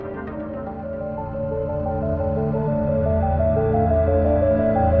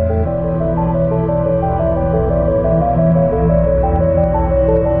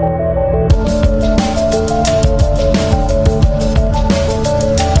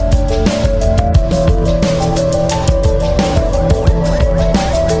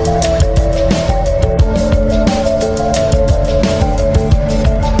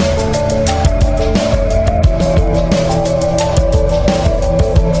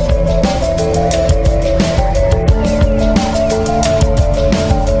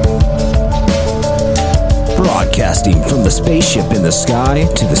the spaceship in the sky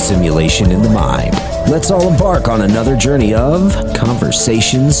to the simulation in the mind. Let's all embark on another journey of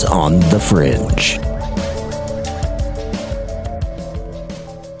Conversations on the Fringe.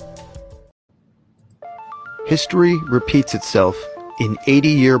 History repeats itself in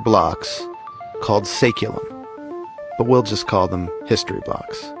 80-year blocks called saeculum, but we'll just call them history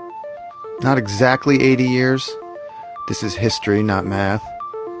blocks. Not exactly 80 years. This is history, not math,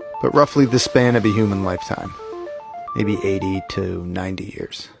 but roughly the span of a human lifetime, maybe 80 to 90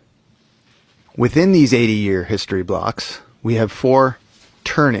 years. Within these 80-year history blocks, we have 4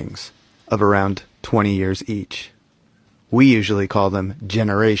 turnings of around 20 years each. We usually call them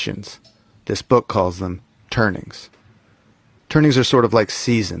generations. This book calls them turnings. Turnings are sort of like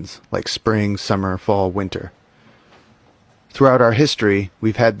seasons, like spring, summer, fall, winter. Throughout our history,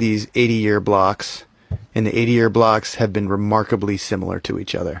 we've had these 80-year blocks, and the 80-year blocks have been remarkably similar to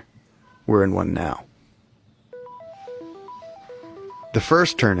each other. We're in one now. The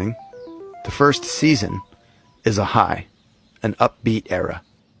first turning, the first season, is a high, an upbeat era.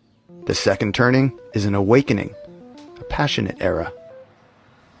 The second turning is an awakening, a passionate era.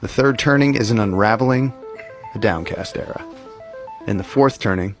 The third turning is an unraveling, a downcast era. And the fourth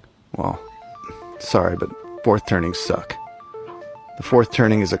turning, well, sorry, but fourth turnings suck. The fourth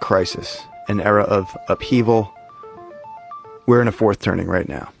turning is a crisis, an era of upheaval. We're in a fourth turning right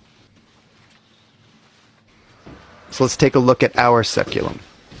now. So let's take a look at our saeculum,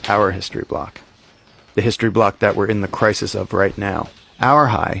 our history block. The history block that we're in the crisis of right now. Our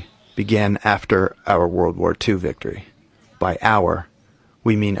high began after our World War II victory. By our,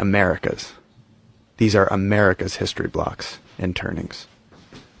 we mean America's. These are America's history blocks and turnings.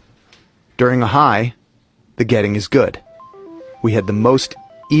 During a high, the getting is good. We had the most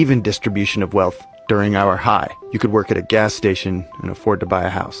even distribution of wealth during our high. You could work at a gas station and afford to buy a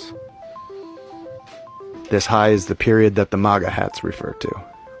house. This high is the period that the MAGA hats refer to.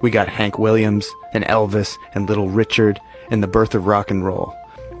 We got Hank Williams and Elvis and Little Richard and the birth of rock and roll.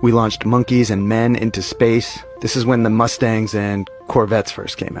 We launched monkeys and men into space. This is when the Mustangs and Corvettes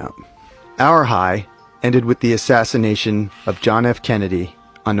first came out. Our high ended with the assassination of John F. Kennedy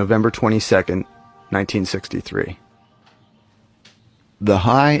on November 22nd, 1963. The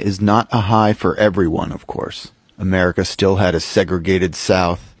high is not a high for everyone, of course. America still had a segregated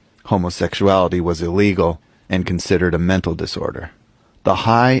South. Homosexuality was illegal and considered a mental disorder. The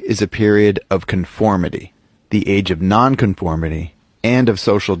high is a period of conformity. The age of nonconformity and of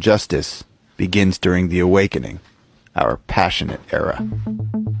social justice begins during the Awakening, our passionate era.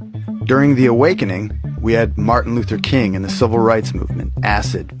 During the Awakening, we had Martin Luther King and the Civil Rights Movement,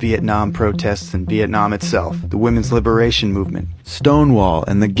 acid, Vietnam protests and Vietnam itself, the Women's Liberation Movement, Stonewall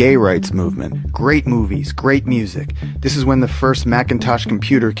and the Gay Rights Movement, great movies, great music. This is when the first Macintosh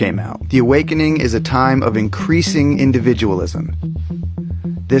computer came out. The Awakening is a time of increasing individualism.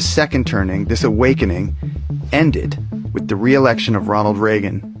 This second turning, this awakening, ended with the re-election of Ronald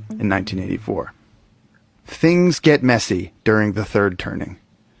Reagan in 1984. Things get messy during the third turning.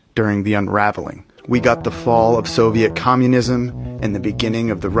 During the unraveling, we got the fall of Soviet communism and the beginning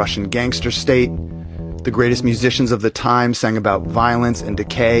of the Russian gangster state. The greatest musicians of the time sang about violence and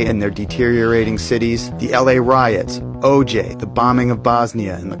decay in their deteriorating cities. The LA riots, OJ, the bombing of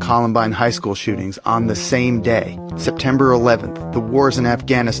Bosnia, and the Columbine high school shootings on the same day. September 11th, the wars in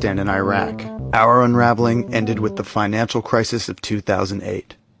Afghanistan and Iraq. Our unraveling ended with the financial crisis of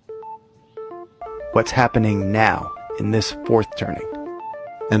 2008. What's happening now in this fourth turning?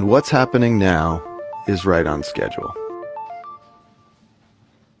 And what's happening now is right on schedule.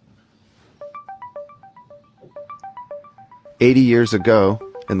 "80 years ago,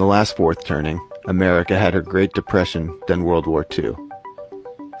 in the last fourth turning, America had her Great Depression, then World War II.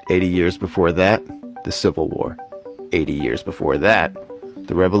 80 years before that, the Civil War. 80 years before that,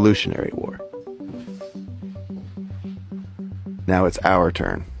 the Revolutionary War. Now it's our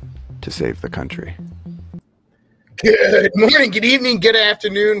turn to save the country." Good morning, good evening, good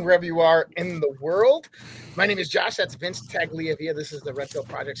afternoon, wherever you are in the world. My name is Josh. That's Vince Tagliavia. This is the Red Pill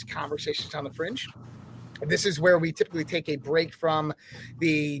Project's Conversations on the Fringe. This is where we typically take a break from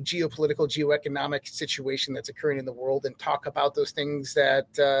the geopolitical, geoeconomic situation that's occurring in the world and talk about those things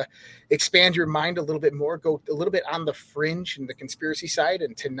that expand your mind a little bit more, go a little bit on the fringe and the conspiracy side.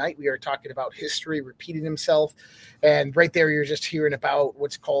 And tonight we are talking about history repeating himself. And right there, you're just hearing about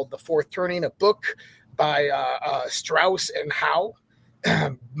what's called The Fourth Turning, a book by Strauss and Howe,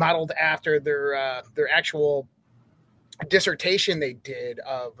 modeled after their actual dissertation they did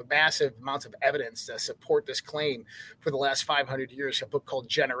of massive amounts of evidence to support this claim for the last 500 years, a book called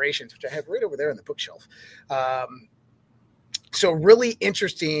Generations, which I have right over there on the bookshelf. So really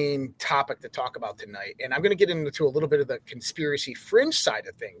interesting topic to talk about tonight. And I'm going to get into a little bit of the conspiracy fringe side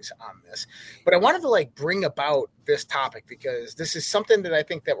of things on this. But I wanted to like bring about this topic because this is something that I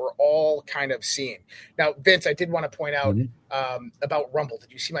think that we're all kind of seeing. Now, Vince, I did want to point out about Rumble.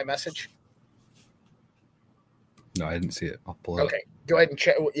 Did you see my message? No, I didn't see it. I'll pull it up. Okay. Go ahead and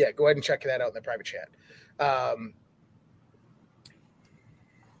check. Yeah, go ahead and check that out in the private chat.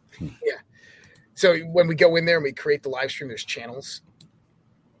 Yeah. So when we go in there and we create the live stream, there's channels.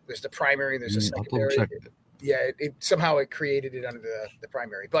 There's the primary. There's a secondary. Yeah, somehow it created it under the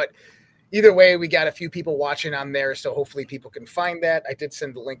primary. But either way, we got a few people watching on there, so hopefully people can find that. I did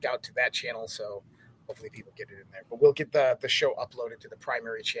send the link out to that channel, so hopefully people get it in there. But we'll get the show uploaded to the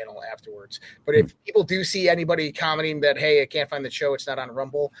primary channel afterwards. But if people do see anybody commenting that, hey, I can't find the show, it's not on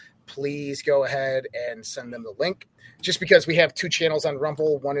Rumble, please go ahead and send them the link. Just because we have two channels on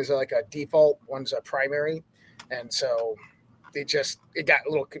Rumble, one is like a default, one's a primary, and so it got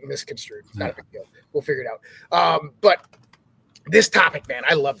a little misconstrued. It's not a big deal. We'll figure it out. But this topic, man,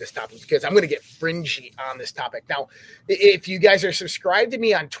 I love this topic because I'm going to get fringy on this topic. Now, if you guys are subscribed to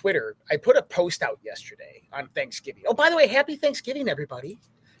me on Twitter, I put a post out yesterday on Thanksgiving. Oh, by the way, happy Thanksgiving, everybody.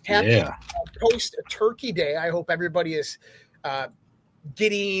 Happy post-Turkey Day. I hope everybody is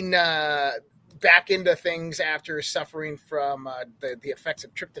getting back into things after suffering from the effects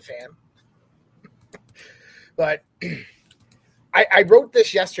of tryptophan. But I wrote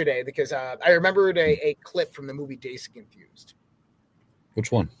this yesterday because I remembered a clip from the movie Dazed and Confused.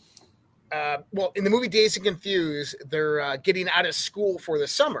 Which one? Well, in the movie Dazed and Confused, they're getting out of school for the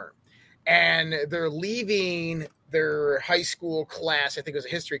summer, and they're leaving their high school class. I think it was a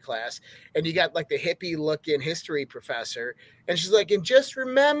history class, and you got like the hippie-looking history professor, and she's like, and just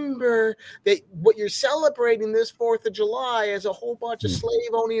remember that what you're celebrating this 4th of July is a whole bunch of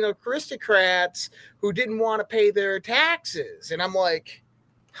slave-owning aristocrats who didn't want to pay their taxes. And I'm like,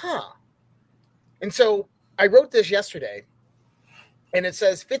 huh. And so I wrote this yesterday, and it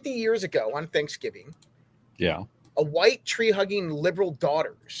says 50 years ago on Thanksgiving, a white tree-hugging liberal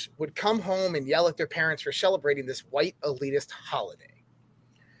daughters would come home and yell at their parents for celebrating this white elitist holiday.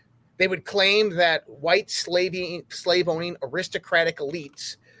 They would claim that white slave-owning aristocratic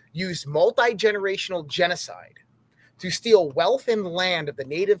elites used multi-generational genocide to steal wealth and land of the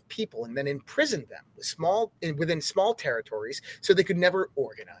native people and then imprison them within small territories so they could never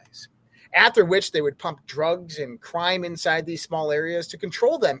organize. After which they would pump drugs and crime inside these small areas to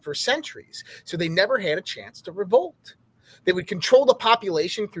control them for centuries, so they never had a chance to revolt. They would control the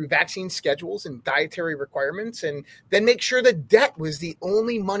population through vaccine schedules and dietary requirements, and then make sure that debt was the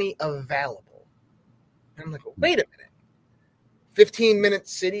only money available. And I'm like, well, wait a minute. 15-minute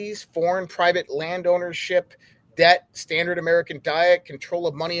cities, foreign private land ownership, debt, standard American diet, control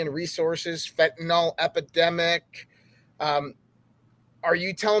of money and resources, fentanyl epidemic. Are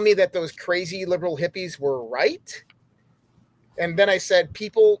you telling me that those crazy liberal hippies were right? And then I said,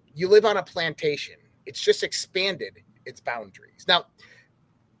 people, you live on a plantation. It's just expanded its boundaries. Now,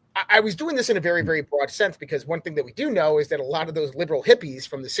 I was doing this in a very, very broad sense because one thing that we do know is that a lot of those liberal hippies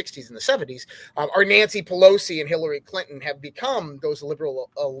from the 60s and the 70s are Nancy Pelosi and Hillary Clinton have become those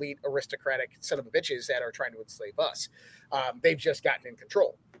liberal elite aristocratic son of a bitches that are trying to enslave us. They've just gotten in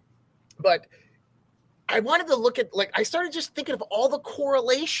control. But I wanted to look at, I started just thinking of all the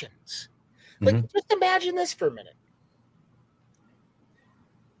correlations. Just imagine this for a minute.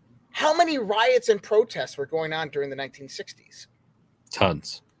 How many riots and protests were going on during the 1960s?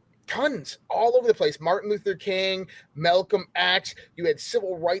 Tons, all over the place. Martin Luther King, Malcolm X. You had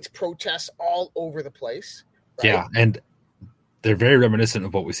civil rights protests all over the place. Right? Yeah, and they're very reminiscent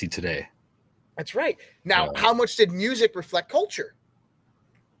of what we see today. That's right. Now, how much did music reflect culture?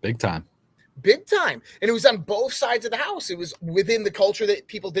 Big time. And it was on both sides of the house. It was within the culture that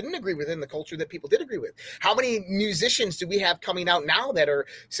people didn't agree with and the culture that people did agree with. How many musicians do we have coming out now that are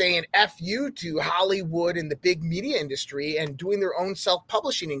saying F you to Hollywood and the big media industry and doing their own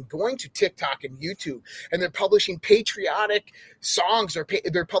self-publishing and going to TikTok and YouTube, and they're publishing patriotic songs, or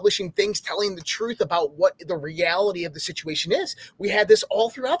they're publishing things telling the truth about what the reality of the situation is? We had this all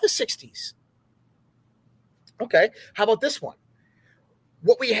throughout the 60s. Okay, how about this one?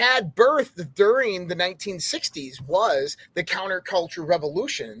 What we had birthed during the 1960s was the counterculture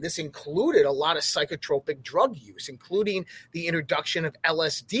revolution. This included a lot of psychotropic drug use, including the introduction of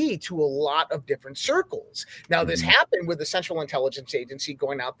LSD to a lot of different circles. Now, this happened with the Central Intelligence Agency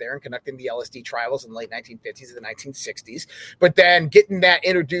going out there and conducting the LSD trials in the late 1950s and the 1960s, but then getting that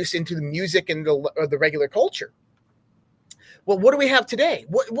introduced into the music and the regular culture. Well, what do we have today?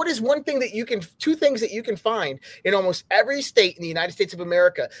 What is two things that you can find in almost every state in the United States of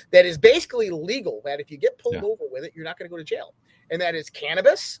America that is basically legal, that if you get pulled over with it, you're not going to go to jail. And that is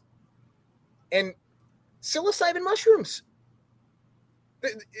cannabis and psilocybin mushrooms.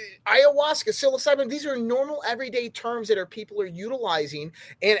 Ayahuasca, psilocybin, these are normal everyday terms that people are utilizing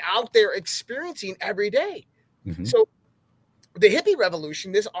and out there experiencing every day. Mm-hmm. So the hippie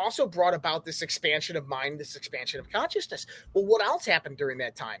revolution, this also brought about this expansion of mind, this expansion of consciousness. Well, what else happened during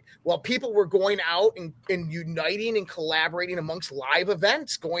that time? Well, people were going out and uniting and collaborating amongst live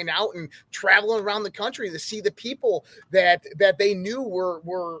events, going out and traveling around the country to see the people that they knew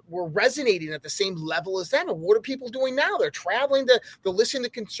were resonating at the same level as them. And what are people doing now? They're traveling to listen to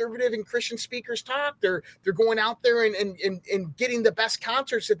conservative and Christian speakers talk. They're going out there and getting the best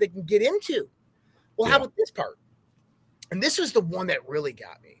concerts that they can get into. Well, how about this part? And this was the one that really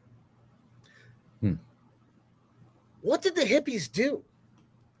got me. What did the hippies do?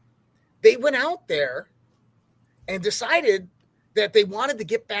 They went out there and decided that they wanted to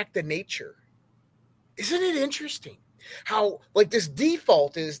get back to nature. Isn't it interesting how, like, this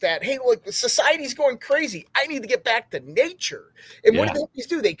default is that, hey, like, the society's going crazy. I need to get back to nature. And what did the hippies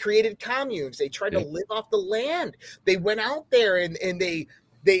do? They created communes. They tried to live off the land. They went out there and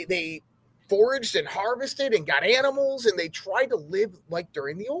they foraged and harvested and got animals, and they tried to live like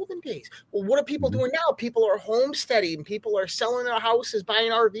during the olden days. Well, what are people doing now? People are homesteading. People are selling their houses,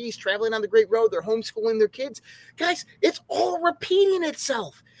 buying RVs, traveling on the Great Road. They're homeschooling their kids. Guys, it's all repeating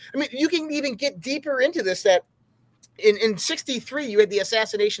itself. I mean, you can even get deeper into this, that in 63, you had the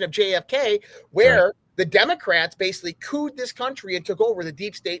assassination of JFK, where the Democrats basically couped this country and took over. The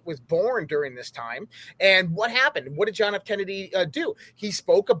deep state was born during this time. And what happened? What did John F. Kennedy do? He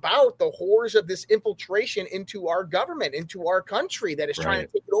spoke about the horrors of this infiltration into our government, into our country that is trying to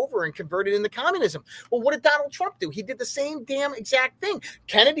take it over and convert it into communism. Well, what did Donald Trump do? He did the same damn exact thing.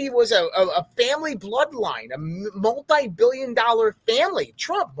 Kennedy was a family bloodline, a multi-billion-dollar family.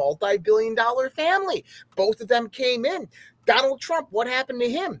 Trump, multi-billion-dollar family. Both of them came in. Donald Trump, what happened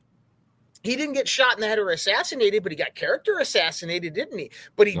to him? He didn't get shot in the head or assassinated, but he got character assassinated, didn't he?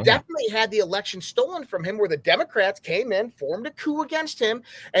 But he definitely had the election stolen from him, where the Democrats came in, formed a coup against him,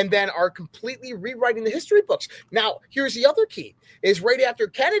 and then are completely rewriting the history books. Now, here's the other key, is right after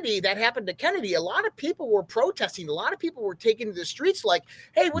Kennedy, that happened to Kennedy, a lot of people were protesting. A lot of people were taking to the streets like,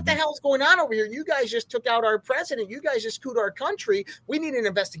 hey, what the hell is going on over here? You guys just took out our president. You guys just couped our country. We need an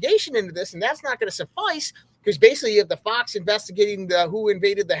investigation into this, and that's not going to suffice, because basically you have the Fox investigating who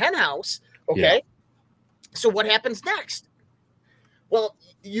invaded the hen house. Okay. So what happens next? Well,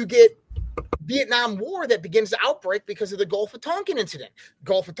 you get Vietnam War that begins to outbreak because of the Gulf of Tonkin incident.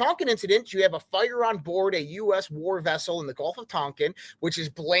 Gulf of Tonkin incident, you have a fire on board a U.S. war vessel in the Gulf of Tonkin, which is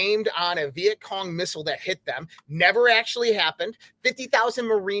blamed on a Viet Cong missile that hit them. Never actually happened. 50,000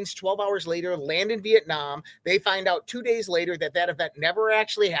 Marines 12 hours later land in Vietnam. They find out 2 days later that event never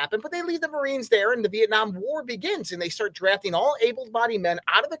actually happened, but they leave the Marines there, and the Vietnam War begins, and they start drafting all able-bodied men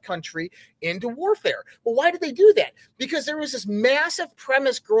out of the country into warfare. Well, why did they do that? Because there was this massive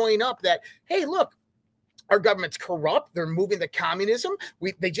premise growing up that, hey, look, our government's corrupt. They're moving to communism.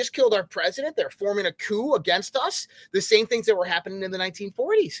 They just killed our president. They're forming a coup against us. The same things that were happening in the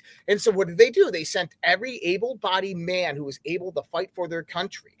 1940s. And so what did they do? They sent every able-bodied man who was able to fight for their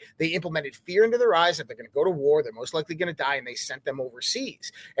country. They implemented fear into their eyes that they're going to go to war. They're most likely going to die, and they sent them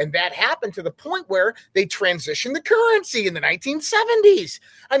overseas. And that happened to the point where they transitioned the currency in the 1970s.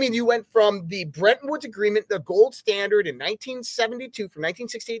 I mean, you went from the Bretton Woods Agreement, the gold standard in 1972, from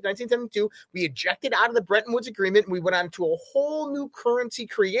 1968 to 1972. We ejected out of the Bretton Woods Agreement, and we went on to a whole new currency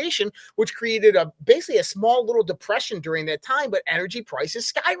creation, which created basically a small little depression during that time, but energy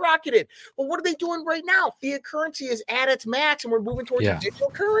prices skyrocketed. Well, what are they doing right now? Fiat currency is at its max, and we're moving towards a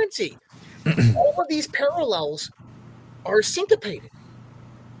digital currency. All of these parallels are syncopated.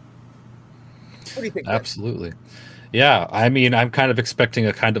 What do you think? Absolutely. Yeah, I mean, I'm kind of expecting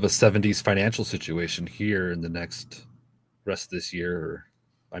a kind of a 70s financial situation here in the next rest of this year.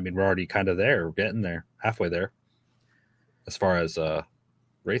 I mean, we're already kind of there. We're getting there, halfway there, as far as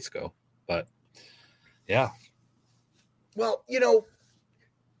rates go. But yeah. Well, you know,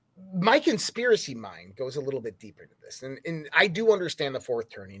 my conspiracy mind goes a little bit deeper into this. And I do understand the fourth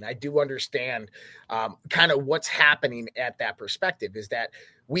turning. I do understand kind of what's happening at that perspective, is that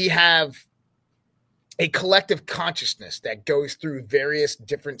we have a collective consciousness that goes through various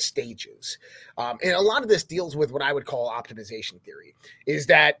different stages. And a lot of this deals with what I would call optimization theory, is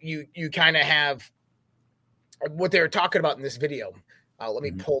that you kind of have what they're talking about in this video. Let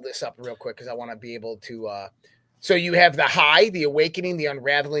me pull this up real quick because I want to be able to. So you have the high, the awakening, the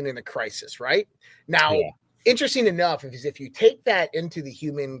unraveling, and the crisis, right? Now, interesting enough is if you take that into the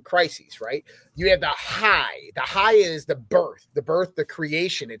human crises, right? You have the high. The high is the birth, the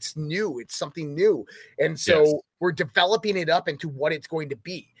creation. It's new. It's something new. And so we're developing it up into what it's going to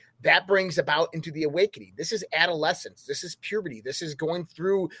be. That brings about into the awakening. This is adolescence. This is puberty. This is going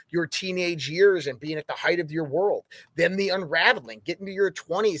through your teenage years and being at the height of your world. Then the unraveling, getting to your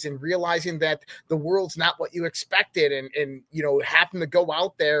 20s and realizing that the world's not what you expected and having to go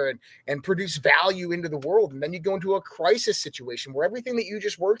out there and produce value into the world. And then you go into a crisis situation where everything that you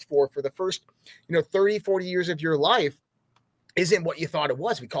just worked for the first, 30, 40 years of your life isn't what you thought it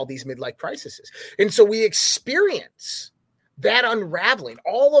was. We call these midlife crises. And so we experience that unraveling,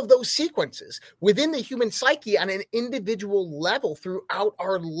 all of those sequences within the human psyche on an individual level throughout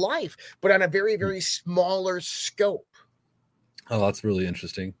our life, but on a very, very smaller scope. Oh, that's really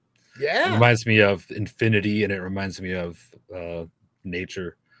interesting. Yeah. It reminds me of infinity, and it reminds me of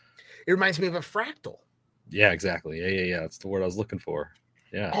nature. It reminds me of a fractal. Yeah, exactly. Yeah. That's the word I was looking for.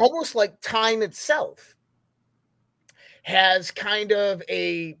 Yeah. Almost like time itself has kind of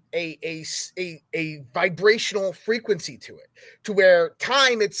a vibrational frequency to it, to where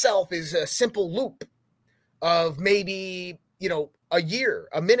time itself is a simple loop of maybe, a year,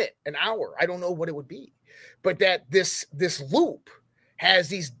 a minute, an hour. I don't know what it would be, but that this loop has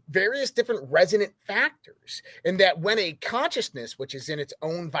these various different resonant factors, and that when a consciousness, which is in its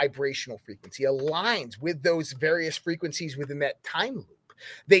own vibrational frequency, aligns with those various frequencies within that time loop,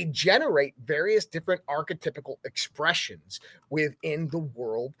 they generate various different archetypical expressions within the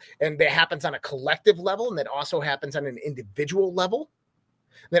world. And that happens on a collective level, and that also happens on an individual level.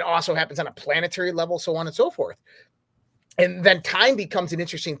 That also happens on a planetary level, so on and so forth. And then time becomes an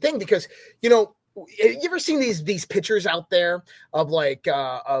interesting thing because, have you ever seen these pictures out there of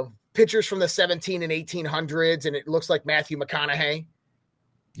of pictures from the 17 and 1800s, and it looks like Matthew McConaughey?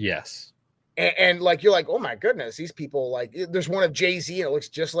 Yes. And you're like, oh my goodness, these people, there's one of Jay-Z and it looks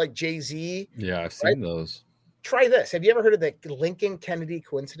just like Jay-Z. Yeah, I've seen those. Try this. Have you ever heard of the Lincoln-Kennedy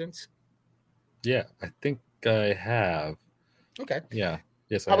coincidence? Yeah, I think I have. Okay. Yeah.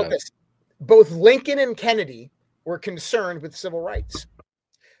 Yes, How about this? Both Lincoln and Kennedy were concerned with civil rights.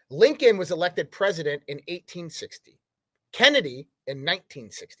 Lincoln was elected president in 1860. Kennedy in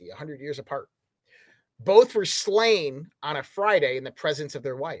 1960, 100 years apart. Both were slain on a Friday in the presence of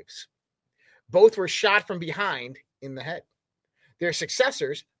their wives. Both were shot from behind in the head. Their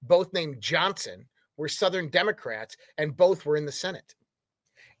successors, both named Johnson, were Southern Democrats, and both were in the Senate.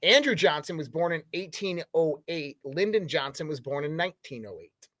 Andrew Johnson was born in 1808. Lyndon Johnson was born in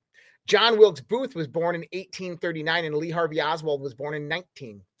 1908. John Wilkes Booth was born in 1839, and Lee Harvey Oswald was born in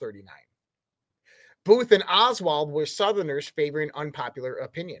 1939. Booth and Oswald were Southerners favoring unpopular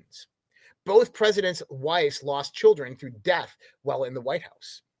opinions. Both presidents' wives lost children through death while in the White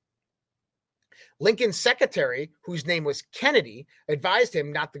House. Lincoln's secretary, whose name was Kennedy, advised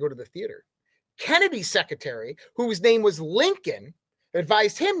him not to go to the theater. Kennedy's secretary, whose name was Lincoln,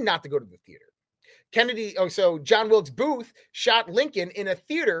 advised him not to go to the theater. So John Wilkes Booth shot Lincoln in a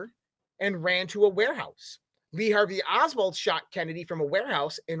theater and ran to a warehouse. Lee Harvey Oswald shot Kennedy from a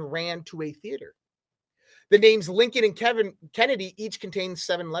warehouse and ran to a theater. The names Lincoln and Kennedy each contain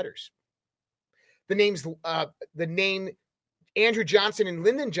 7 letters. The name Andrew Johnson and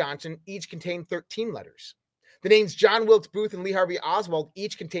Lyndon Johnson each contain 13 letters. The names John Wilkes Booth and Lee Harvey Oswald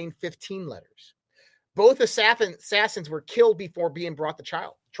each contain 15 letters. Both assassins were killed before being brought to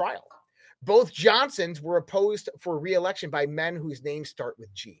trial. Both Johnsons were opposed for re-election by men whose names start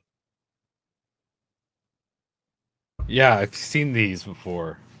with G. Yeah, I've seen these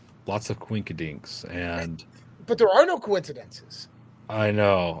before. Lots of quinkadinks, but there are no coincidences. I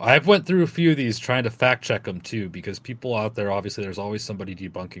know. I've went through a few of these trying to fact check them too, because people out there, obviously, there's always somebody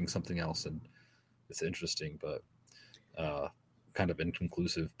debunking something else, and it's interesting, but kind of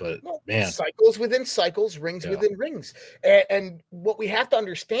inconclusive. But man, cycles within cycles, rings within rings, and what we have to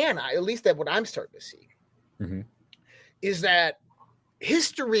understand, at least that what I'm starting to see, is that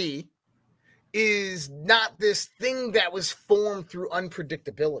history is not this thing that was formed through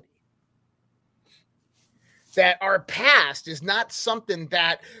unpredictability. That our past is not something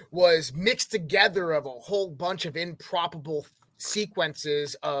that was mixed together of a whole bunch of improbable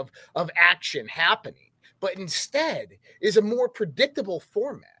sequences of action happening, but instead is a more predictable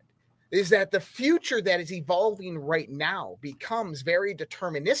format. Is that the future that is evolving right now becomes very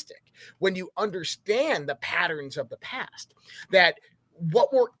deterministic when you understand the patterns of the past. That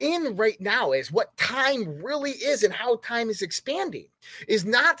what we're in right now is what time really is, and how time is expanding is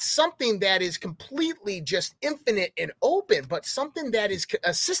not something that is completely just infinite and open, but something that is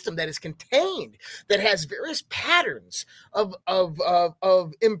a system that is contained, that has various patterns of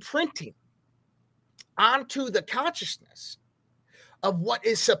imprinting onto the consciousness of what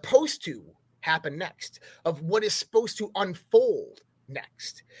is supposed to happen next, of what is supposed to unfold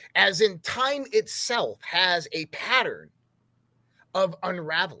next, as in time itself has a pattern of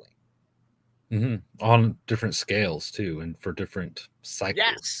unraveling. On different scales too, and for different cycles.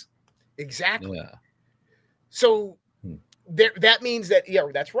 Yes, exactly. Yeah. So that means that, yeah,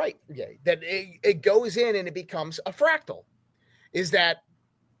 that's right. Yeah, that it goes in and it becomes a fractal. Is that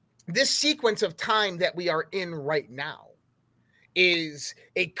this sequence of time that we are in right now is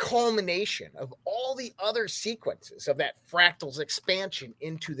a culmination of all the other sequences of that fractal's expansion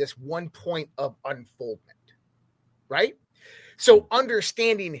into this one point of unfoldment, right? So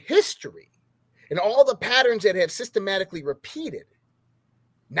understanding history and all the patterns that have systematically repeated,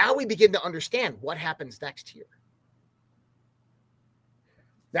 now we begin to understand what happens next here.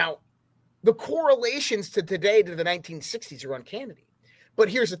 Now, the correlations to today to the 1960s are uncanny. But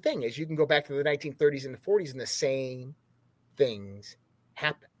here's the thing, is you can go back to the 1930s and the 40s and the same things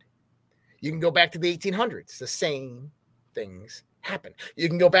happened. You can go back to the 1800s, the same things happened. You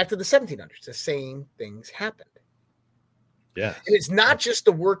can go back to the 1700s, the same things happened. Yeah. And it's not just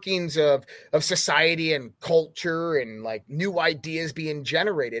the workings of society and culture and like new ideas being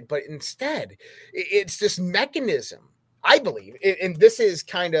generated, but instead it's this mechanism, I believe, and this is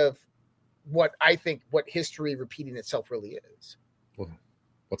kind of what I think what history repeating itself really is.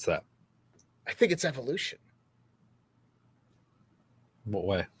 What's that? I think it's evolution. What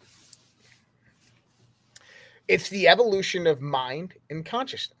way? It's the evolution of mind and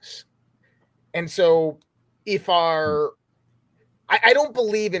consciousness. And so if I don't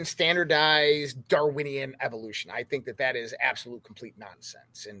believe in standardized Darwinian evolution. I think that is absolute complete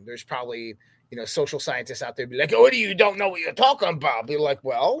nonsense. And there's probably, social scientists out there be like, oh, you don't know what you're talking about. Be like,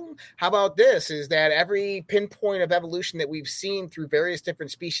 well, how about this? Is that every pinpoint of evolution that we've seen through various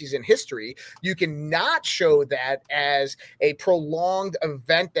different species in history, you cannot show that as a prolonged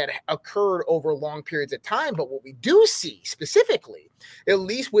event that occurred over long periods of time. But what we do see specifically, at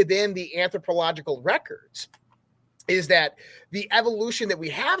least within the anthropological records, is that the evolution that we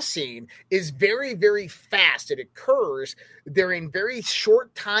have seen is very, very fast. It occurs during very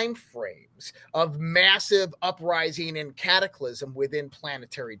short time frames of massive uprising and cataclysm within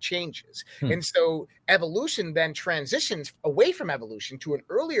planetary changes. And so evolution then transitions away from evolution to an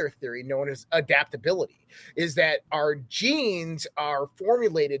earlier theory known as adaptability, is that our genes are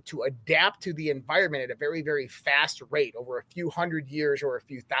formulated to adapt to the environment at a very, very fast rate over a few hundred years or a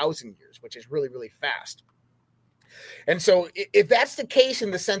few thousand years, which is really, really fast. And so if that's the case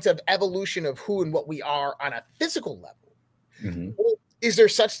in the sense of evolution of who and what we are on a physical level, well, is there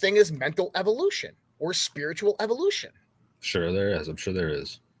such thing as mental evolution or spiritual evolution? Sure there is. I'm sure there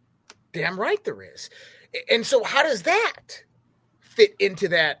is. Damn right there is. And so how does that fit into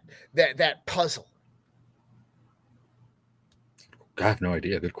that puzzle? I have no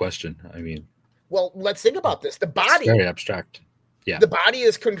idea. Good question. I mean, well, let's think about this. The body, very abstract. Yeah. The body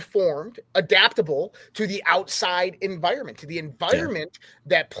is conformed, adaptable to the outside environment, to the environment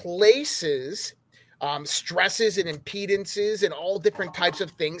that places stresses and impedances and all different types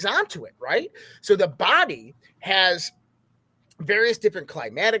of things onto it, right? So the body has various different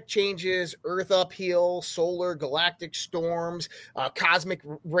climatic changes, earth upheaval, solar, galactic storms, cosmic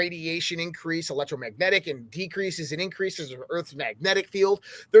radiation increase, electromagnetic and decreases and increases of Earth's magnetic field.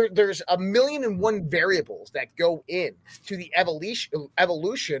 There's 1,000,001 variables that go in to the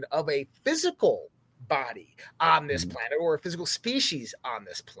evolution of a physical body on this planet or a physical species on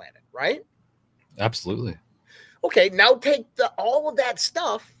this planet, right? Absolutely. Okay, now take all of that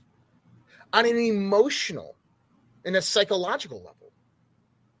stuff on an emotional, in a psychological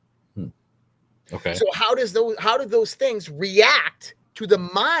level. Okay. So how do those things react to the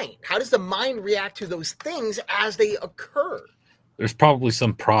mind? How does the mind react to those things as they occur? There's probably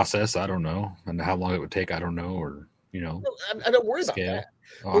some process, I don't know, and how long it would take, I don't know, or I don't worry about that.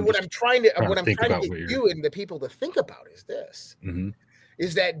 But what I'm trying to get you and the people to think about is this: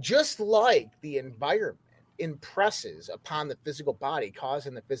 is that just like the environment impresses upon the physical body,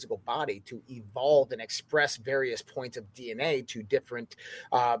 causing the physical body to evolve and express various points of DNA to different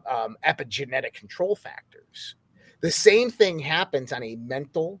epigenetic control factors. The same thing happens on a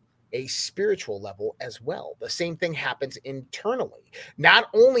mental, a spiritual level as well. The same thing happens internally. Not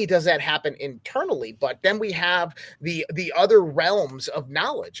only does that happen internally, but then we have the other realms of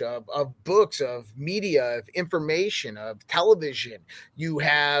knowledge, of books, of media, of information, of television. You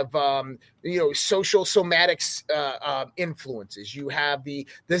have social somatics influences. You have the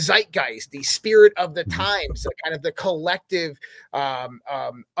zeitgeist, the spirit of the times, kind of the collective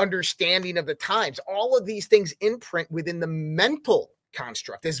understanding of the times. All of these things imprint within the mental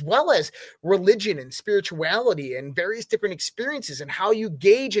construct, as well as religion and spirituality and various different experiences and how you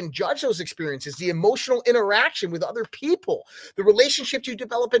gauge and judge those experiences, the emotional interaction with other people, the relationships you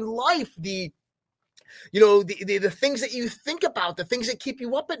develop in life, the things that you think about, the things that keep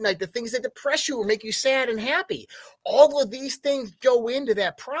you up at night, the things that depress you or make you sad and happy. All of these things go into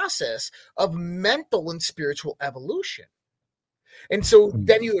that process of mental and spiritual evolution. And so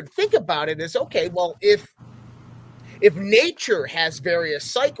then you would think about it as, okay, well, if nature has various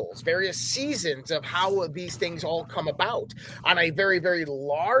cycles, various seasons of how these things all come about on a very, very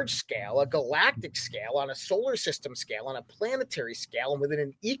large scale, a galactic scale, on a solar system scale, on a planetary scale, and within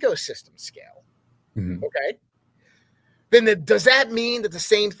an ecosystem scale, okay, then does that mean that the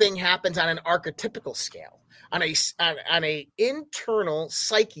same thing happens on an archetypical scale, on a internal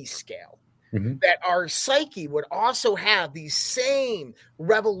psyche scale? That our psyche would also have these same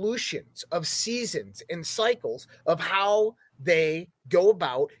revolutions of seasons and cycles of how they go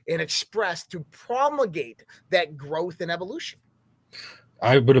about and express to promulgate that growth and evolution.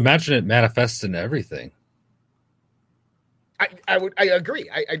 I would imagine it manifests in everything. I agree.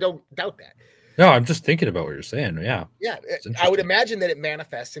 I don't doubt that. No, I'm just thinking about what you're saying. Yeah. Yeah. I would imagine that it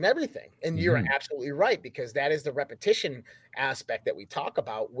manifests in everything. And you're absolutely right, because that is the repetition aspect that we talk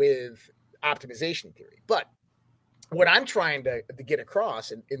about with optimization theory. But what I'm trying to get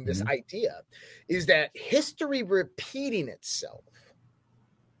across in this idea is that history repeating itself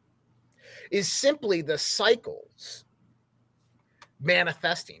is simply the cycles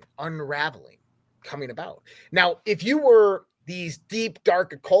manifesting, unraveling, coming about. Now, if you were these deep,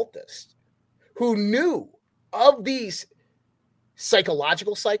 dark occultists who knew of these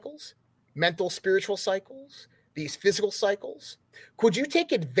psychological cycles, mental, spiritual cycles, these physical cycles, could you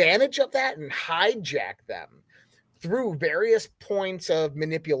take advantage of that and hijack them through various points of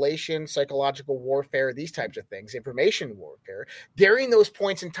manipulation, psychological warfare, these types of things, information warfare, during those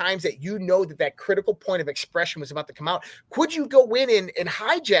points in times that you know that critical point of expression was about to come out? Could you go in and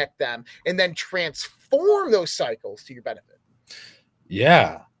hijack them and then transform those cycles to your benefit?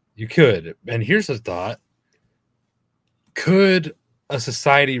 Yeah, you could. And here's a thought. Could a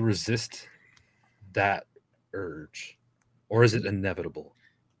society resist that urge? Or is it inevitable?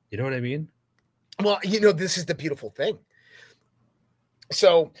 You know what I mean? Well, this is the beautiful thing.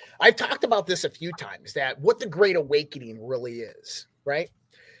 So I've talked about this a few times, that what the Great Awakening really is, right?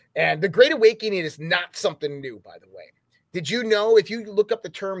 And the Great Awakening is not something new, by the way. Did you know, if you look up the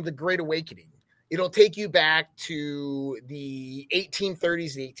term the Great Awakening, it'll take you back to the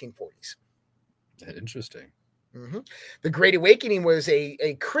 1830s and 1840s. Interesting. The Great Awakening was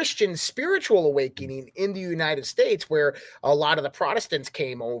a Christian spiritual awakening in the United States, where a lot of the Protestants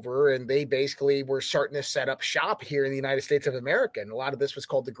came over and they basically were starting to set up shop here in the United States of America. And a lot of this was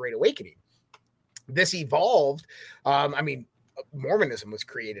called the Great Awakening. This evolved. Mormonism was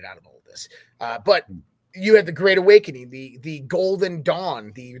created out of all of this. But you had the Great Awakening, the Golden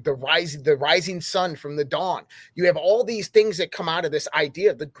Dawn, the rising sun from the dawn. You have all these things that come out of this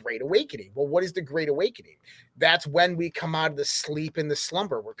idea of the Great Awakening. Well, what is the Great Awakening? That's when we come out of the sleep and the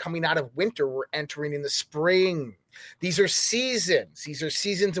slumber. We're coming out of winter. We're entering in the spring. These are seasons. These are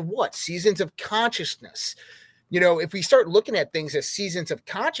seasons of what? Seasons of consciousness. If we start looking at things as seasons of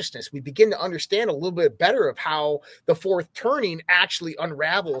consciousness, we begin to understand a little bit better of how the fourth turning actually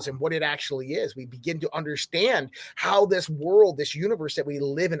unravels and what it actually is. We begin to understand how this world, this universe that we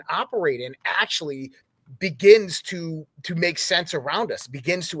live and operate in, actually begins to make sense around us,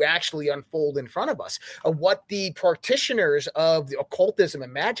 begins to actually unfold in front of us, of what the practitioners of the occultism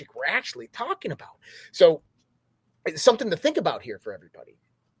and magic were actually talking about. So it's something to think about here for everybody.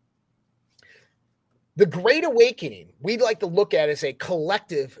 The Great Awakening, we'd like to look at as a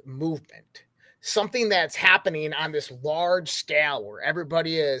collective movement, something that's happening on this large scale where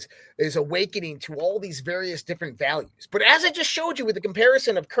everybody is awakening to all these various different values. But as I just showed you with the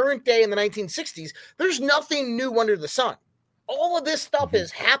comparison of current day in the 1960s, there's nothing new under the sun. All of this stuff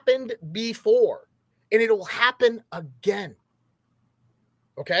has happened before, and it'll happen again.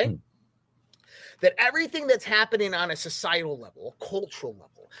 Okay? That everything that's happening on a societal level, a cultural level,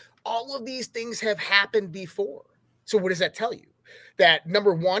 all of these things have happened before. So what does that tell you? That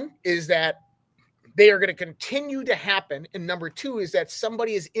number one is that they are going to continue to happen. And number two is that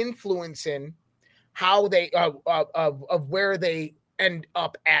somebody is influencing how they, of where they end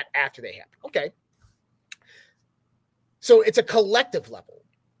up at after they happen. Okay. So it's a collective level.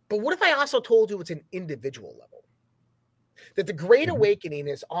 But what if I also told you it's an individual level? That the Great Awakening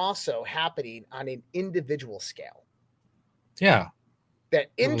is also happening on an individual scale. Yeah. That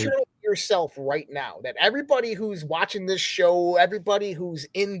internal yourself right now that everybody who's watching this show, everybody who's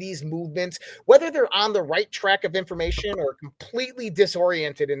in these movements, whether they're on the right track of information or completely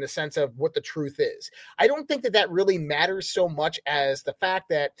disoriented in the sense of what the truth is, I don't think that really matters so much as the fact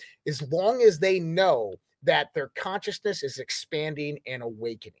that as long as they know that their consciousness is expanding and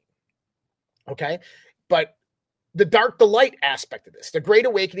awakening. Okay. But the dark, the light aspect of this, the great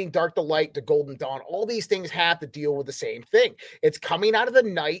awakening, dark, the light, the golden dawn, all these things have to deal with the same thing. It's coming out of the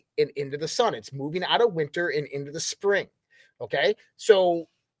night and into the sun. It's moving out of winter and into the spring. Okay. So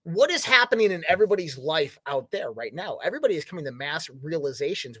what is happening in everybody's life out there right now? Everybody is coming to mass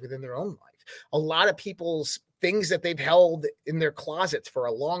realizations within their own life. A lot of people's things that they've held in their closets for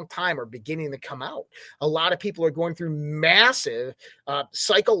a long time are beginning to come out. A lot of people are going through massive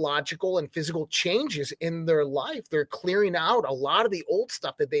psychological and physical changes in their life. They're clearing out a lot of the old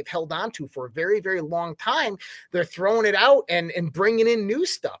stuff that they've held on to for a very, very long time. They're throwing it out and bringing in new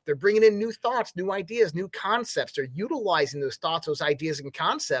stuff. They're bringing in new thoughts, new ideas, new concepts. They're utilizing those thoughts, those ideas and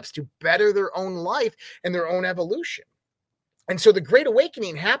concepts to better their own life and their own evolution. And so the Great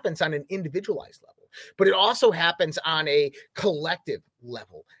Awakening happens on an individualized level, but it also happens on a collective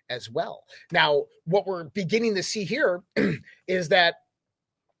level as well. Now, what we're beginning to see here is that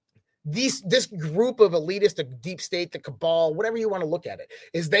this group of elitists, the deep state, the cabal, whatever you want to look at it,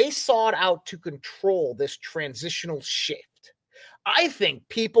 is they sought out to control this transitional shift. I think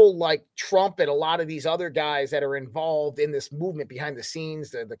people like Trump and a lot of these other guys that are involved in this movement behind the scenes,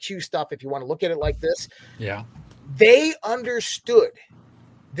 the Q stuff, if you want to look at it like this, yeah, they understood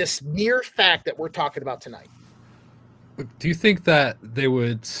this mere fact that we're talking about tonight. Do you think that they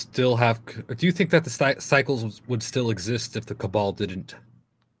would still have? Do you think that the cycles would still exist if the cabal didn't?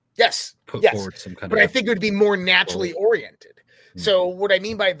 Yes, put yes. forward some kind but of. I think it would be more naturally oriented. Mm-hmm. So what I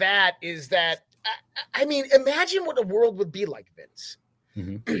mean by that is that I mean, imagine what the world would be like, Vince.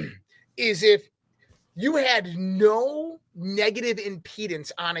 Mm-hmm. Is if you had no negative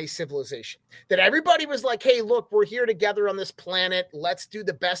impedance on a civilization, that everybody was like, hey, look, we're here together on this planet. Let's do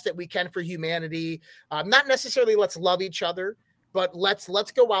the best that we can for humanity. Not necessarily let's love each other, but let's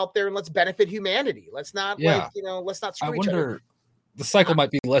go out there and let's benefit humanity. Let's not let's not screw each other. The cycle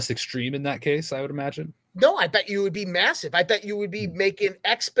might be less extreme in that case, I would imagine. No, I bet you would be massive. I bet you would be making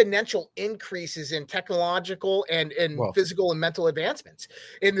exponential increases in technological and physical and mental advancements.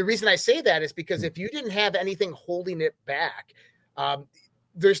 And the reason I say that is because if you didn't have anything holding it back,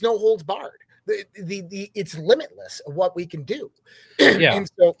 there's no holds barred. It's limitless of what we can do. Yeah. And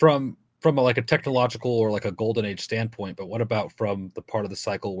so, from like a technological or like a golden age standpoint, but what about from the part of the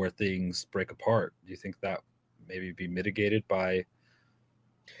cycle where things break apart? Do you think that maybe be mitigated by?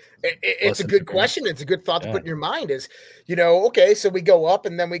 It's a good question. It's a good thought to put in your mind is, okay, so we go up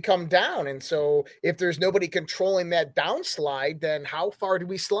and then we come down. And so if there's nobody controlling that downslide, then how far do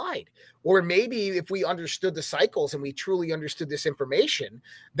we slide? Or maybe if we understood the cycles and we truly understood this information,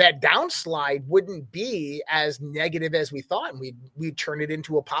 that downslide wouldn't be as negative as we thought. And we'd turn it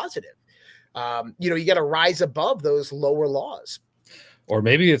into a positive. You got to rise above those lower laws. Or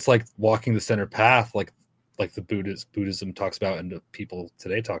maybe it's like walking the center path, like the Buddhism talks about and the people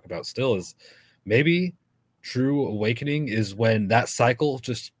today talk about still, is maybe true awakening is when that cycle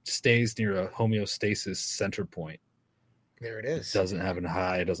just stays near a homeostasis center point. There it is. It doesn't have a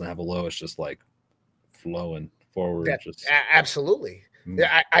high, it doesn't have a low. It's just like flowing forward. Absolutely.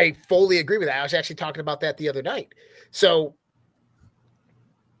 I fully agree with that. I was actually talking about that the other night. So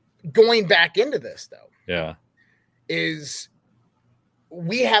going back into this though, is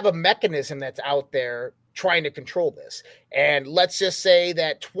we have a mechanism that's out there trying to control this. And let's just say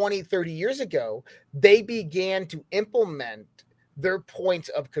that 20, 30 years ago, they began to implement their points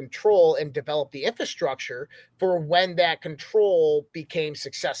of control and develop the infrastructure for when that control became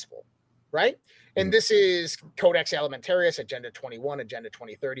successful, right? And this is Codex Alimentarius, Agenda 21, Agenda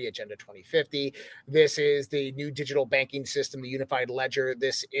 2030, Agenda 2050. This is the new digital banking system, the unified ledger.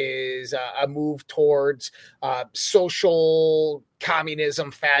 This is a move towards social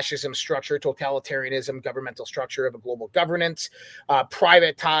communism, fascism structure, totalitarianism, governmental structure of a global governance,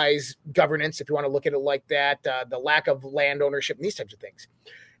 privatized governance, if you want to look at it like that, the lack of land ownership, and these types of things.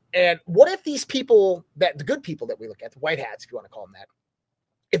 And what if these people, the good people that we look at, the white hats, if you want to call them that,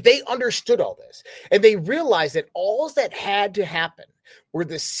 if they understood all this and they realized that all that had to happen were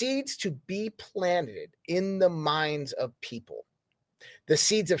the seeds to be planted in the minds of people, the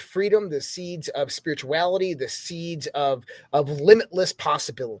seeds of freedom, the seeds of spirituality, the seeds of limitless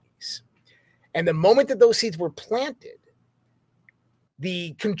possibilities. And the moment that those seeds were planted,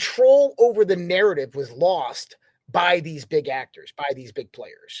 the control over the narrative was lost by these big actors, by these big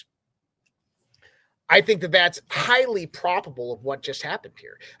players. I think that that's highly probable of what just happened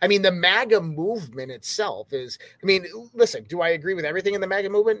here. I mean, the MAGA movement itself is, I mean, listen, do I agree with everything in the MAGA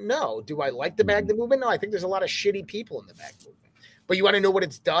movement? No. Do I like the MAGA movement? No, I think there's a lot of shitty people in the MAGA movement. But you want to know what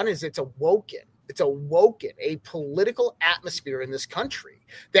it's done is it's awoken a political atmosphere in this country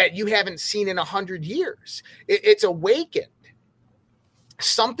that you haven't seen in 100 years. It's awakened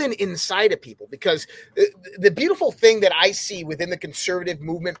something inside of people, because the beautiful thing that I see within the conservative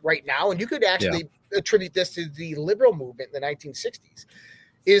movement right now, and you could actually attribute this to the liberal movement in the 1960s,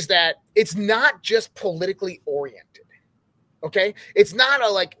 is that it's not just politically oriented. Okay. It's not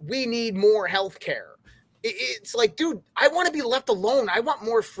like we need more healthcare. It's like, dude, I want to be left alone. I want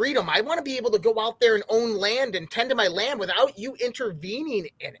more freedom. I want to be able to go out there and own land and tend to my land without you intervening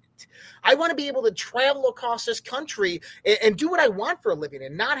in it. I want to be able to travel across this country and do what I want for a living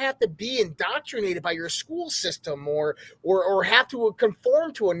and not have to be indoctrinated by your school system or have to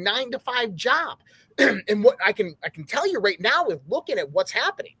conform to a 9-to-5 job. And what I can tell you right now with looking at what's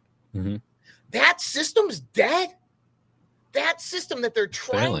happening, that system's dead. That system that they're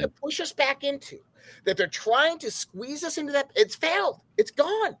trying to push us back into, that they're trying to squeeze us into, that it's failed. It's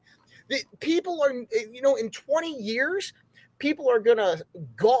gone. The people are, in 20 years, people are going to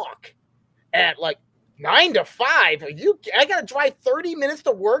gawk at like 9 to 5. I got to drive 30 minutes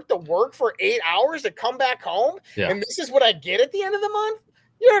to work for 8 hours to come back home. Yeah. And this is what I get at the end of the month.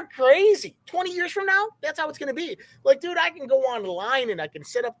 You're crazy. 20 years from now, that's how it's going to be. Like, dude, I can go online and I can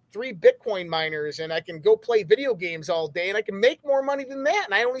set up 3 Bitcoin miners and I can go play video games all day and I can make more money than that.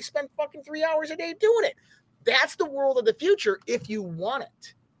 And I only spend fucking 3 hours a day doing it. That's the world of the future if you want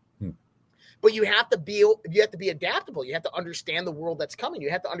it. But you have to be adaptable. You have to understand the world that's coming.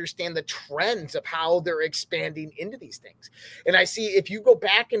 You have to understand the trends of how they're expanding into these things. And I see, if you go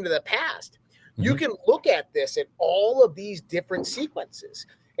back into the past, you can look at this in all of these different sequences.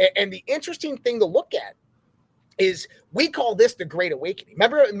 And the interesting thing to look at is we call this the Great Awakening.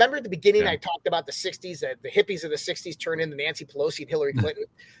 Remember at the beginning, I talked about the 60s, that the hippies of the 60s turned into Nancy Pelosi and Hillary Clinton.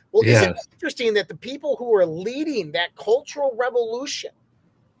 Well, isn't it interesting that the people who were leading that cultural revolution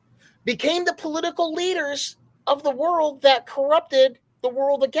became the political leaders of the world that corrupted the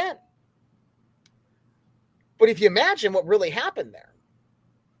world again? But if you imagine what really happened there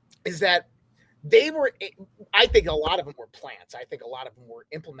is that I think a lot of them were plants. I think a lot of them were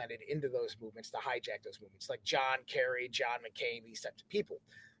implemented into those movements to hijack those movements, like John Kerry, John McCain, these types of people.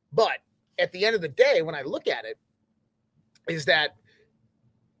 But at the end of the day, when I look at it, is that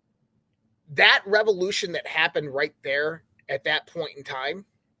revolution that happened right there at that point in time,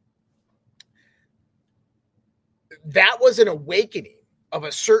 that was an awakening of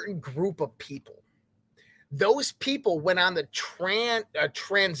a certain group of people. Those people went on the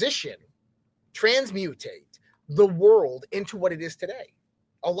transmutate the world into what it is today.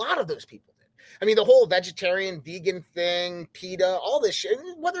 A lot of those people did. I mean, the whole vegetarian, vegan thing, PETA, all this shit,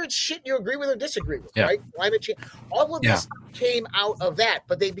 whether it's shit you agree with or disagree with, right? Climate change, all of this came out of that,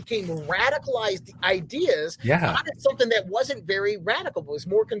 but they became radicalized ideas out of something that wasn't very radical, but was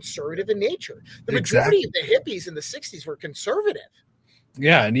more conservative in nature. The majority of the hippies in the 60s were conservative.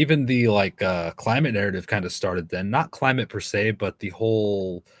 Yeah, and even the climate narrative kind of started then. Not climate per se, but the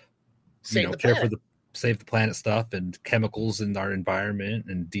whole save the planet stuff and chemicals in our environment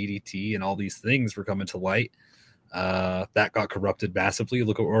and DDT and all these things were coming to light. That got corrupted massively.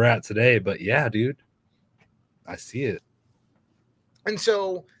 Look at where we're at today. But yeah, dude, I see it. And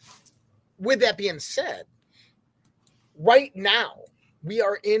so with that being said, right now we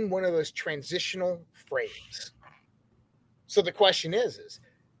are in one of those transitional frames. So the question is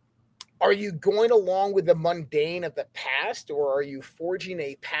are you going along with the mundane of the past, or are you forging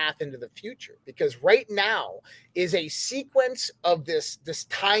a path into the future? Because right now is a sequence of this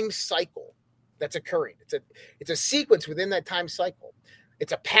time cycle that's occurring. It's a sequence within that time cycle.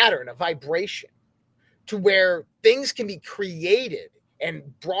 It's a pattern, a vibration, to where things can be created and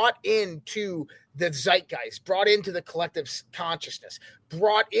brought into the zeitgeist, brought into the collective consciousness,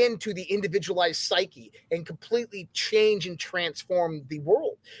 brought into the individualized psyche, and completely change and transform the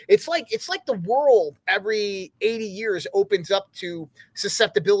world. It's like the world every 80 years opens up to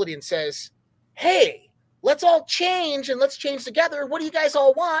susceptibility and says, hey, let's all change and let's change together. What do you guys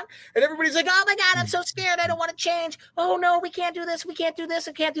all want? And everybody's like, oh my God, I'm so scared. I don't want to change. Oh no, we can't do this. We can't do this.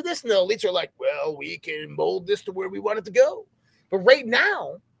 I can't do this. And the elites are like, well, we can mold this to where we want it to go. But right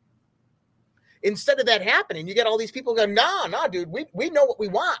now, instead of that happening, you get all these people going, nah, dude, we know what we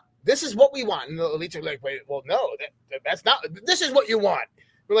want. This is what we want. And the elites are like, wait, well, no, that's not, this is what you want.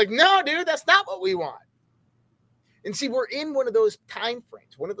 We're like, no, dude, that's not what we want. And see, we're in one of those time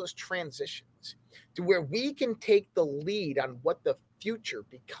frames, one of those transitions to where we can take the lead on what the future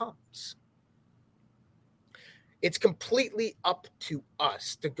becomes. It's completely up to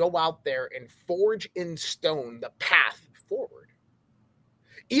us to go out there and forge in stone the path forward.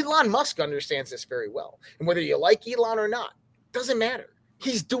 Elon Musk understands this very well. And whether you like Elon or not, doesn't matter.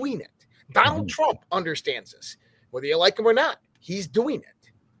 He's doing it. Donald Trump understands this. Whether you like him or not, he's doing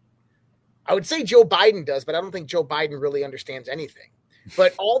it. I would say Joe Biden does, but I don't think Joe Biden really understands anything.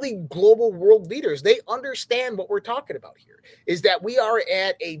 But all the global world leaders, they understand what we're talking about here, is that we are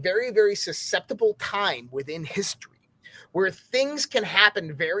at a very, very susceptible time within history where things can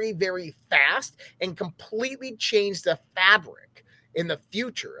happen very, very fast and completely change the fabric in the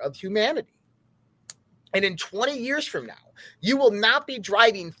future of humanity. And in 20 years from now, you will not be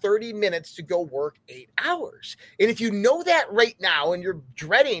driving 30 minutes to go work 8 hours. And if you know that right now and you're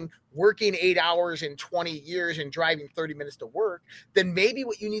dreading working 8 hours in 20 years and driving 30 minutes to work, then maybe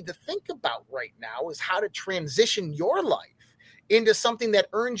what you need to think about right now is how to transition your life into something that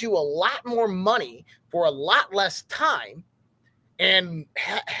earns you a lot more money for a lot less time and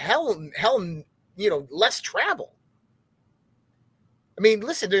less travel. I mean,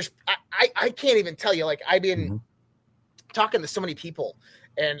 listen, I can't even tell you, like, I've been talking to so many people,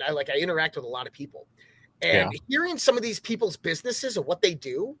 and I interact with a lot of people, and hearing some of these people's businesses and what they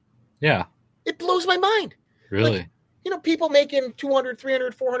do. Yeah. It blows my mind. Really? Like, people making $200,000,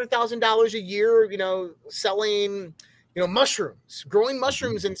 $300,000, $400,000 a year, selling, mushrooms, growing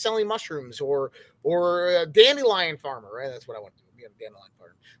mushrooms and selling mushrooms, or a dandelion farmer, right? That's what I want to do. Be a dandelion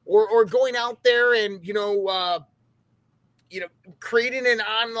farmer. Or going out there and, creating an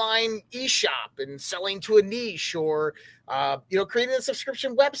online e-shop and selling to a niche, or, creating a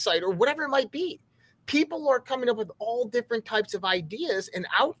subscription website, or whatever it might be. People are coming up with all different types of ideas and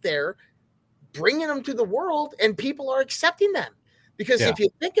out there bringing them to the world, and people are accepting them. Because if you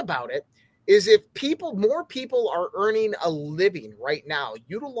think about it, is if more people are earning a living right now,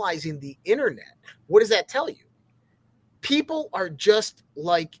 utilizing the internet, what does that tell you? People are just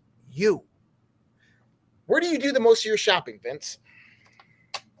like you. Where do you do the most of your shopping, Vince?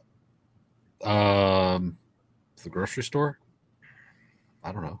 The grocery store?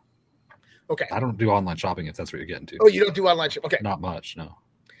 I don't know. Okay. I don't do online shopping, if that's what you're getting to. Oh, you don't do online shopping? Okay. Not much, no.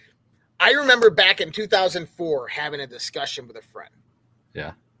 I remember back in 2004 having a discussion with a friend.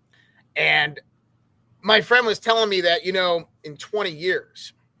 Yeah. And my friend was telling me that, in 20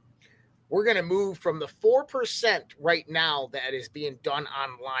 years, we're going to move from the 4% right now that is being done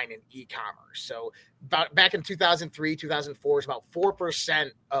online in e-commerce. So back in 2003, 2004, it's about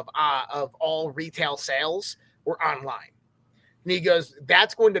 4% of all retail sales were online. And he goes,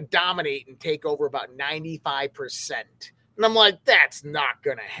 that's going to dominate and take over about 95%. And I'm like, that's not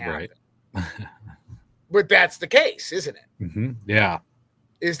going to happen. Right. But that's the case, isn't it? Mm-hmm. Yeah.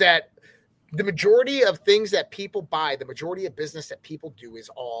 Is that the majority of things that people buy, the majority of business that people do is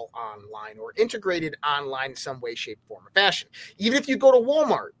all online or integrated online in some way, shape, form, or fashion. Even if you go to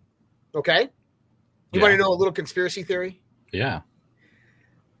Walmart, okay? You want to know a little conspiracy theory? Yeah.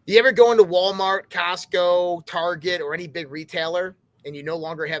 You ever go into Walmart, Costco, Target, or any big retailer, and you no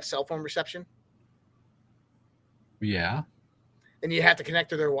longer have cell phone reception? Yeah. And you have to connect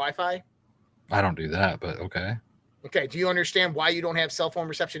to their Wi-Fi? I don't do that, but okay. Okay. Do you understand why you don't have cell phone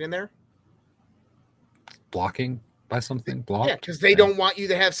reception in there? Blocking by something? Blocked? Yeah, because they don't want you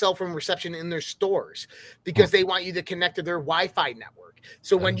to have cell phone reception in their stores, because they want you to connect to their Wi-Fi network.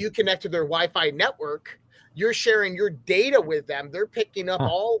 So when you connect to their Wi-Fi network, you're sharing your data with them. They're picking up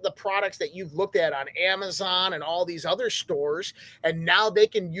all the products that you've looked at on Amazon and all these other stores. And now they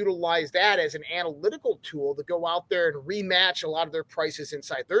can utilize that as an analytical tool to go out there and rematch a lot of their prices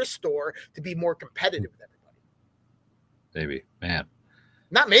inside their store to be more competitive with everybody. Maybe, man.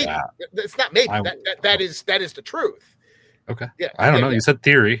 Not maybe. Yeah. It's not maybe. That is the truth. Okay. Yeah. I don't know. You said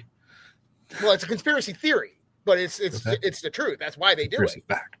theory. Well, it's a conspiracy theory. But it's the truth. That's why they do it. Conspiracy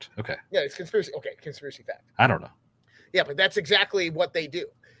fact. Okay. Yeah, it's conspiracy. Okay, conspiracy fact. I don't know. Yeah, but that's exactly what they do.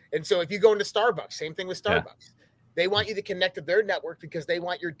 And so if you go into Starbucks, same thing with Starbucks. Yeah. They want you to connect to their network because they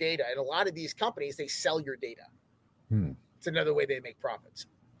want your data. And a lot of these companies, they sell your data. It's another way they make profits.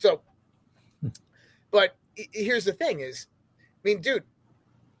 So, but here's the thing is, I mean, dude,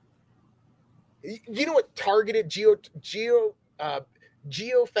 you know what targeted geofencing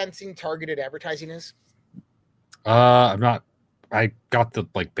targeted advertising is? I got the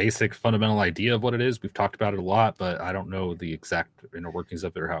basic fundamental idea of what it is. We've talked about it a lot, but I don't know the exact inner workings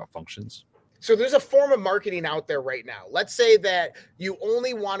of it or how it functions. So there's a form of marketing out there right now. Let's say that you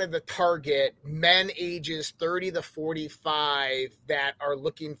only wanted to target men ages 30 to 45 that are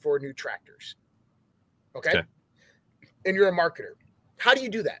looking for new tractors. Okay. And you're a marketer. How do you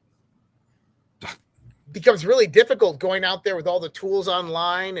do that? becomes really difficult going out there with all the tools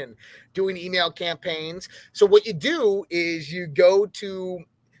online and doing email campaigns. So what you do is you go to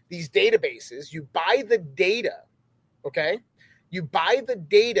these databases, you buy the data, okay? You buy the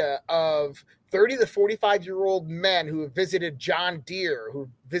data of 30 to 45-year-old men who have visited John Deere, who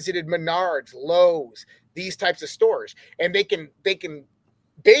visited Menards, Lowe's, these types of stores, and they can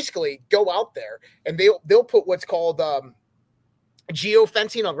basically go out there and they'll put what's called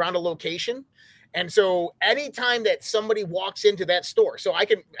geofencing around a location. And so anytime that somebody walks into that store, so I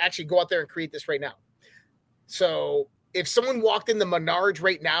can actually go out there and create this right now. So if someone walked in the Menards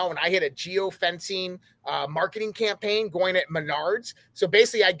right now and I had a geofencing marketing campaign going at Menards, so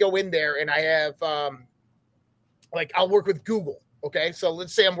basically I go in there and I have I'll work with Google. Okay, so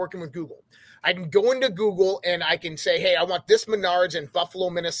let's say I'm working with Google. I can go into Google and I can say, hey, I want this Menards in Buffalo,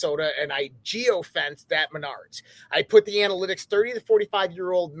 Minnesota, and I geofence that Menards. I put the analytics, 30 to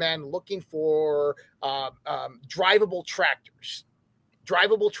 45-year-old men looking for drivable tractors,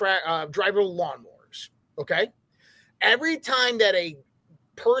 drivable lawnmowers, okay? Every time that a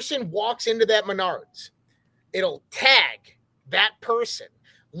person walks into that Menards, it'll tag that person.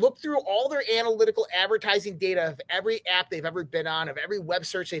 Look through all their analytical advertising data of every app they've ever been on, of every web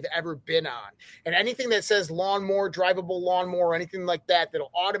search they've ever been on. And anything that says lawnmower, drivable lawnmower, or anything like that, that'll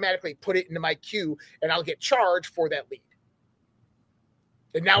automatically put it into my queue, and I'll get charged for that lead.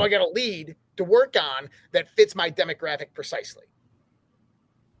 And now I got a lead to work on that fits my demographic precisely.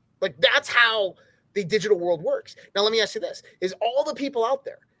 Like, that's how the digital world works. Now, let me ask you this. Is all the people out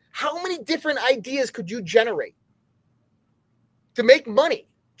there, how many different ideas could you generate to make money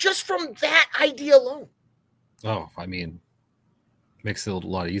just from that idea alone? Oh, I mean, makes it a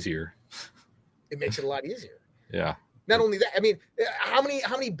lot easier. It makes it a lot easier. Yeah. Not only that, I mean, how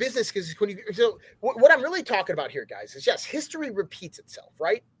many businesses when you, so what I'm really talking about here, guys, is yes, history repeats itself,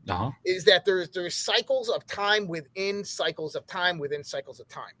 right? Uh-huh. Is that there's cycles of time within cycles of time within cycles of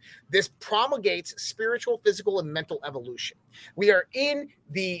time. This promulgates spiritual, physical, and mental evolution. We are in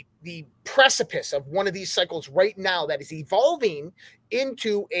the precipice of one of these cycles right now that is evolving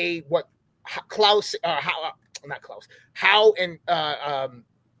into a what Strauss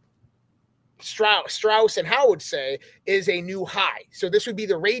and Howe would say is a new high. So this would be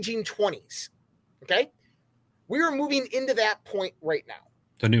the raging 20s. Okay. We are moving into that point right now.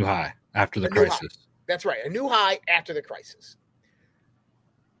 The new high after the crisis. That's right. A new high after the crisis.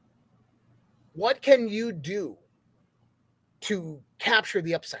 What can you do to capture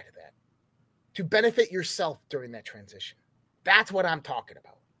the upside of that? To benefit yourself during that transition? That's what I'm talking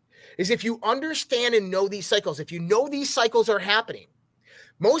about. Is if you understand and know these cycles, if you know these cycles are happening.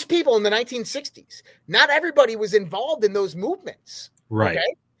 Most people in the 1960s, not everybody was involved in those movements. Right.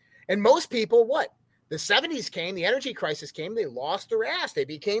 Okay? And most people, what? The 70s came, the energy crisis came, they lost their ass. They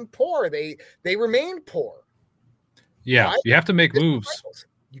became poor. They remained poor. Yeah. Right? You have to make moves. Cycles.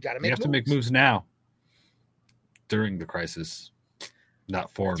 You got to to make moves now during the crisis.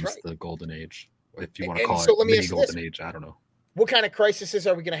 That forms the golden age. If you want to call it mini golden age, I don't know. What kind of crises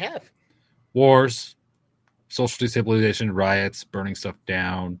are we going to have? Wars. Social destabilization, riots, burning stuff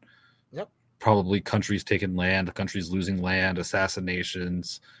down. Yep. Probably countries taking land, countries losing land,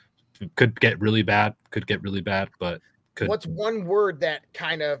 assassinations. Could get really bad, but could. What's one word that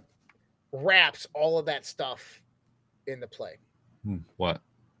kind of wraps all of that stuff into play? What?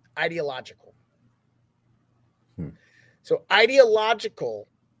 Ideological. So ideological,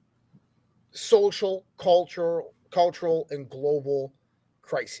 social, cultural, and global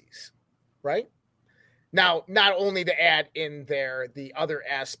crises, right? Now, not only to add in there the other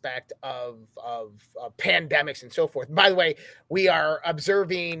aspect of pandemics and so forth. By the way, we are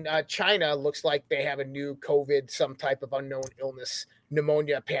observing China looks like they have a new COVID, some type of unknown illness,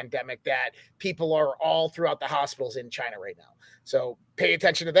 pneumonia pandemic that people are all throughout the hospitals in China right now. So pay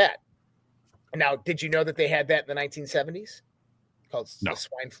attention to that. Now, did you know that they had that in the 1970s? Called the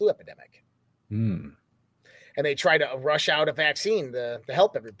swine flu epidemic. And they tried to rush out a vaccine to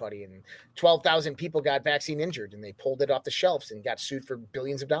help everybody. And 12,000 people got vaccine injured, and they pulled it off the shelves and got sued for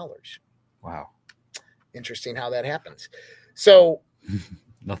billions of dollars. Wow. Interesting how that happens. So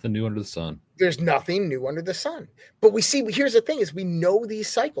nothing new under the sun. There's nothing new under the sun. But here's the thing is we know these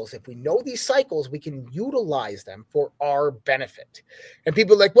cycles. If we know these cycles, we can utilize them for our benefit. And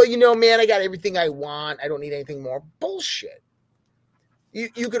people are like, well, man, I got everything I want. I don't need anything more. Bullshit.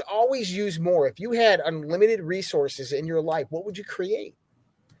 You could always use more. If you had unlimited resources in your life, what would you create?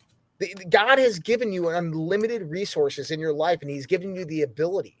 God has given you unlimited resources in your life, and he's given you the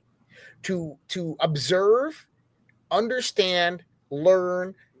ability to observe, understand,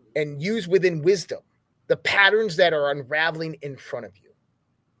 learn, and use within wisdom the patterns that are unraveling in front of you.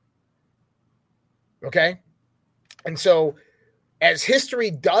 Okay. And so as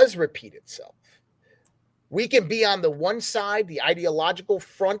history does repeat itself, we can be on the one side, the ideological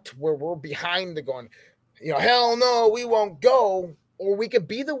front, where we're behind the going, hell no, we won't go. Or we could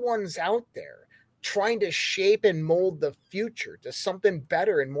be the ones out there trying to shape and mold the future to something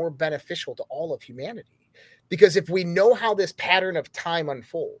better and more beneficial to all of humanity. Because if we know how this pattern of time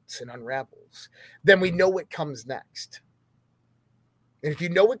unfolds and unravels, then we know what comes next. And if you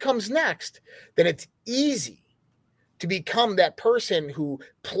know what comes next, then it's easy to become that person who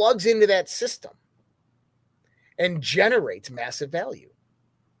plugs into that system and generates massive value.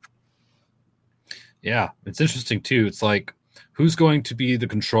 Yeah, it's interesting too. It's like, who's going to be the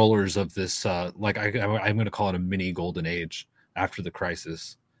controllers of this? I'm going to call it a mini golden age after the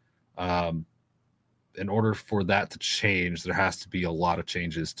crisis. In order for that to change, there has to be a lot of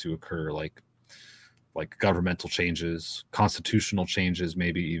changes to occur, like governmental changes, constitutional changes,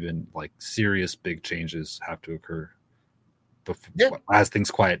 maybe even like serious big changes have to occur as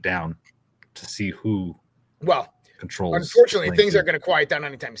things quiet down to see who controls. Unfortunately, things aren't going to quiet down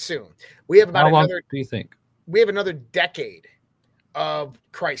anytime soon. We have about How long do you think? We have another decade of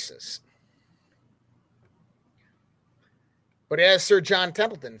crisis. But as Sir John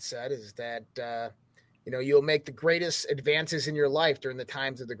Templeton said, is that you'll make the greatest advances in your life during the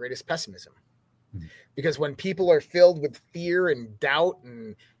times of the greatest pessimism. Mm-hmm. Because when people are filled with fear and doubt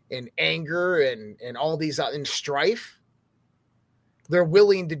and anger and all these and strife, they're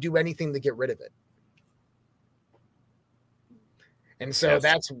willing to do anything to get rid of it. And so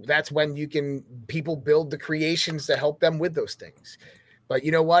that's when people build the creations to help them with those things. But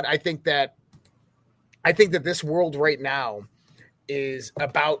you know what? I think that this world right now is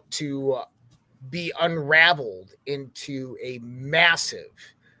about to be unraveled into a massive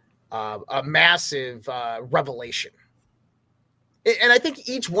revelation. And I think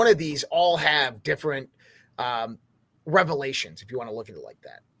each one of these all have different revelations, if you want to look at it like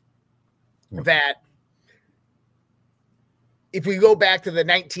that. Mm-hmm. That if we go back to the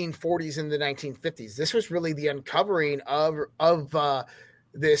 1940s and the 1950s, this was really the uncovering of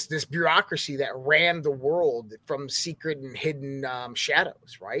this bureaucracy that ran the world from secret and hidden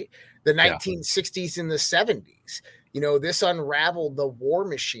shadows, right? The 1960s and the 70s, this unraveled the war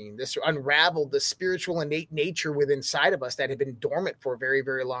machine. This unraveled the spiritual innate nature within inside of us that had been dormant for a very,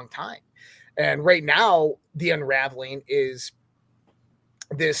 very long time. And right now, the unraveling is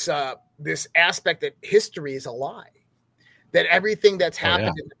this aspect that history is a lie, that everything that's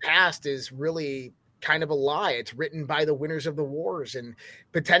happened in the past is really kind of a lie. It's written by the winners of the wars, and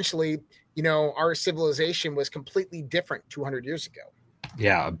potentially, our civilization was completely different 200 years ago.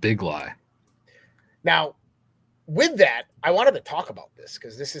 Yeah, a big lie. Now, with that, I wanted to talk about this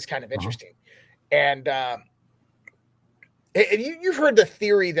because this is kind of interesting. And you've heard the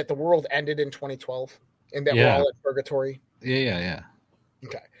theory that the world ended in 2012 and that we're all in purgatory? Yeah.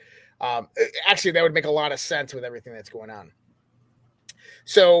 Okay. Actually, that would make a lot of sense with everything that's going on.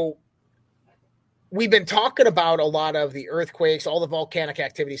 So we've been talking about a lot of the earthquakes, all the volcanic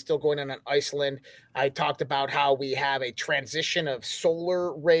activity still going on in Iceland. I talked about how we have a transition of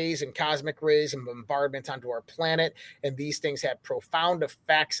solar rays and cosmic rays and bombardment onto our planet. And these things have profound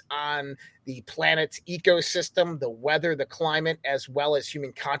effects on the planet's ecosystem, the weather, the climate, as well as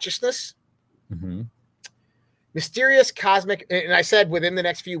human consciousness. Mm-hmm. Mysterious cosmic, and I said within the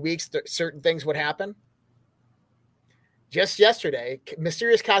next few weeks, certain things would happen. Just yesterday,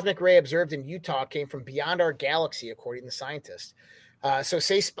 mysterious cosmic ray observed in Utah came from beyond our galaxy, according to scientists. So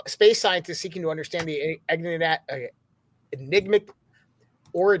space scientists seeking to understand the enigmatic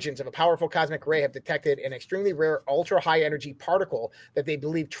origins of a powerful cosmic ray have detected an extremely rare ultra-high energy particle that they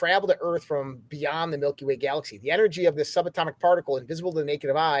believe traveled to Earth from beyond the Milky Way galaxy. The energy of this subatomic particle, invisible to the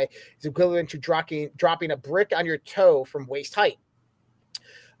naked eye, is equivalent to dropping a brick on your toe from waist height.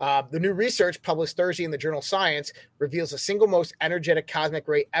 The new research published Thursday in the journal Science reveals the single most energetic cosmic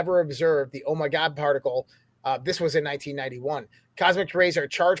ray ever observed, the Oh My God particle. This was in 1991. Cosmic rays are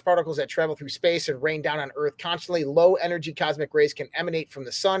charged particles that travel through space and rain down on Earth constantly. Low energy cosmic rays can emanate from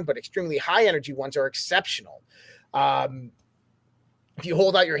the sun, but extremely high energy ones are exceptional. If you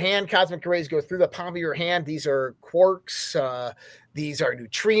hold out your hand, cosmic rays go through the palm of your hand. These are quarks. These are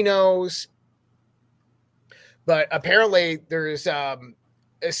neutrinos. But apparently there's a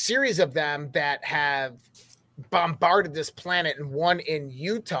series of them that have bombarded this planet, and one in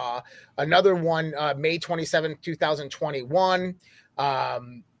Utah, another one May 27, 2021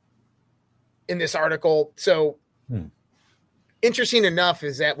 in this article. So interesting enough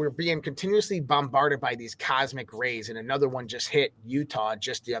is that we're being continuously bombarded by these cosmic rays, and another one just hit Utah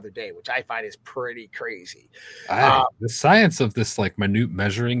just the other day, which I find is pretty crazy. The science of this like minute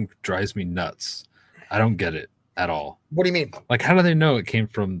measuring drives me nuts. I don't get it at all. What do you mean? Like, how do they know it came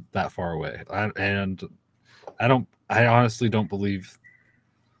from that far away? I honestly don't believe.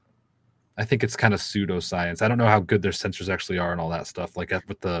 I think it's kind of pseudoscience. I don't know how good their sensors actually are and all that stuff. Like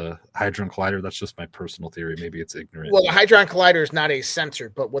with the Hadron Collider, that's just my personal theory. Maybe it's ignorant. Well, the Hadron Collider is not a sensor,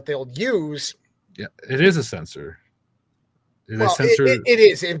 but what they'll use. Yeah, it is a sensor. It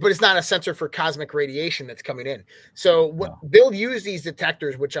is, but it's not a sensor for cosmic radiation that's coming in. So they'll use these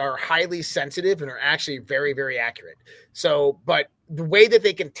detectors, which are highly sensitive and are actually very, very accurate. So, but the way that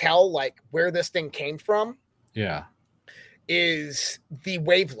they can tell like where this thing came from, is the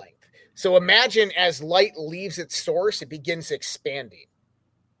wavelength. So imagine as light leaves its source, it begins expanding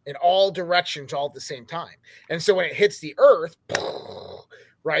in all directions all at the same time. And so when it hits the Earth,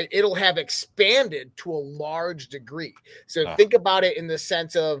 right, it'll have expanded to a large degree. So think about it in the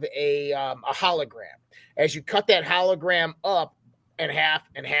sense of a hologram. As you cut that hologram up and half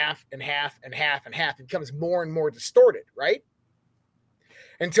and half and half and half and half, it becomes more and more distorted, right?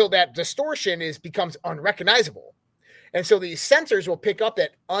 Until that distortion becomes unrecognizable. And so these sensors will pick up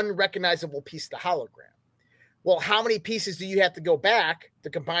that unrecognizable piece of the hologram. Well, how many pieces do you have to go back to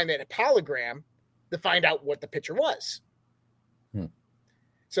combine that hologram to find out what the picture was?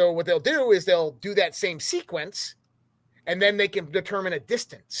 So what they'll do is they'll do that same sequence, and then they can determine a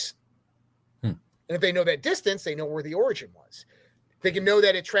distance. And if they know that distance, they know where the origin was. They can know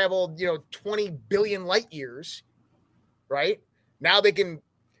that it traveled, 20 billion light years, right? Now they can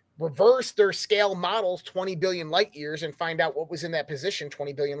reverse their scale models 20 billion light years and find out what was in that position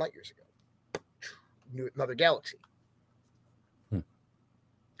 20 billion light years ago. Another galaxy.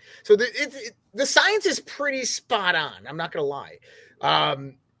 So the science is pretty spot on. I'm not going to lie.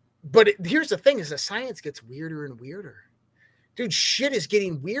 But here's the thing is the science gets weirder and weirder. Dude, shit is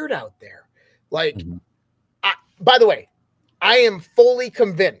getting weird out there. Like, by the way, I am fully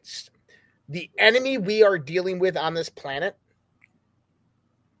convinced the enemy we are dealing with on this planet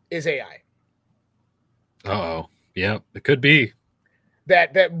is AI. Uh-oh. Yeah, it could be.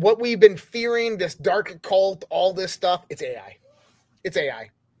 That what we've been fearing, this dark occult, all this stuff, it's AI. It's AI.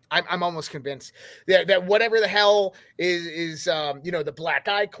 I'm almost convinced that whatever the hell is the Black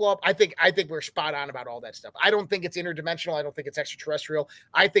Eye Club. I think we're spot on about all that stuff. I don't think it's interdimensional. I don't think it's extraterrestrial.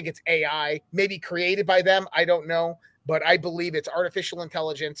 I think it's AI, maybe created by them. I don't know, but I believe it's artificial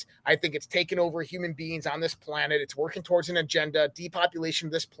intelligence. I think it's taken over human beings on this planet. It's working towards an agenda, depopulation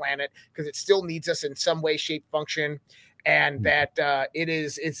of this planet, because it still needs us in some way, shape, function, and that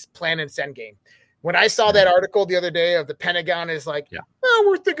it's planning its endgame. When I saw that article the other day of the Pentagon is like,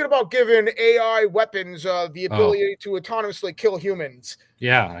 we're thinking about giving AI weapons the ability to autonomously kill humans.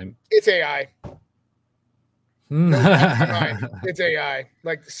 Yeah. It's AI. It's AI.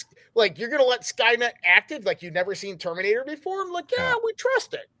 Like you're going to let Skynet active like you've never seen Terminator before? I'm like, we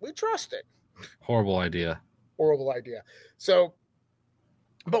trust it. We trust it. Horrible idea. So,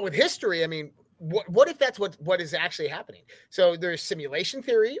 but with history, I mean, what if that's what is actually happening? So there's simulation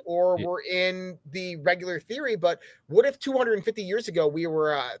theory, or we're in the regular theory. But what if 250 years ago we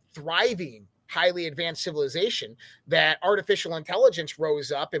were a thriving, highly advanced civilization that artificial intelligence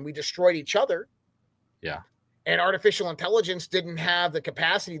rose up and we destroyed each other? Yeah. And artificial intelligence didn't have the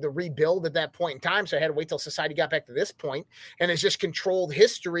capacity to rebuild at that point in time. So I had to wait till society got back to this point, and it's just controlled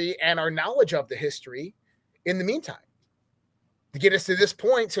history and our knowledge of the history in the meantime to get us to this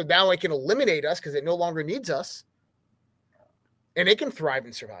point. So now it can eliminate us because it no longer needs us, and it can thrive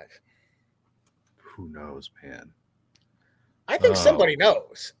and survive. Who knows, man? I think somebody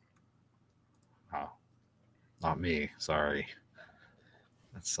knows. Oh, not me. Sorry.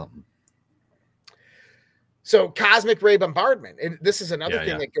 That's something. So cosmic ray bombardment, and this is another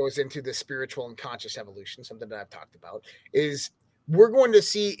thing that goes into the spiritual and conscious evolution, something that I've talked about, is we're going to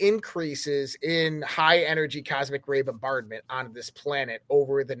see increases in high energy cosmic ray bombardment on this planet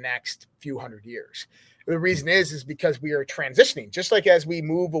over the next few hundred years. The reason is because we are transitioning, just like as we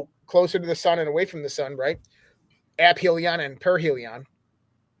move closer to the sun and away from the sun, right? Aphelion and perihelion.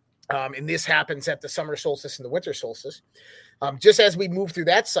 And this happens at the summer solstice and the winter solstice. Just as we move through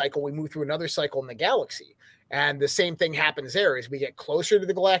that cycle, we move through another cycle in the galaxy. And the same thing happens there as we get closer to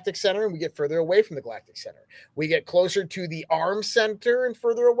the galactic center and we get further away from the galactic center. We get closer to the arm center and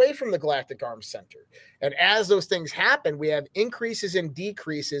further away from the galactic arm center. And as those things happen, we have increases and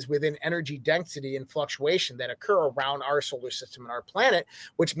decreases within energy density and fluctuation that occur around our solar system and our planet,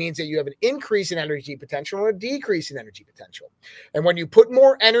 which means that you have an increase in energy potential or a decrease in energy potential. And when you put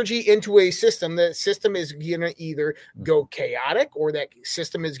more energy into a system, the system is going to either go chaotic or that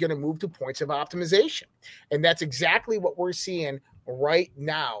system is going to move to points of optimization. And that's exactly what we're seeing right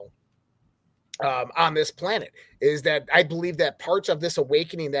now on this planet, is that I believe that parts of this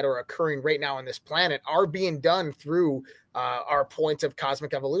awakening that are occurring right now on this planet are being done through our points of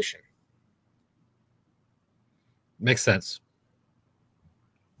cosmic evolution. Makes sense.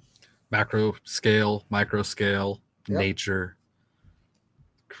 Macro scale, micro scale, nature.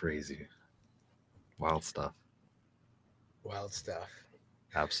 Crazy. Wild stuff.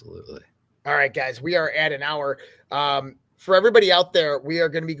 Absolutely. All right, guys, we are at an hour. For everybody out there, we are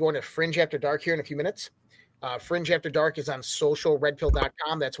going to be going to Fringe After Dark here in a few minutes. Fringe After Dark is on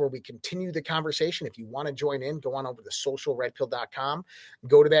socialredpill.com. That's where we continue the conversation. If you want to join in, go on over to socialredpill.com,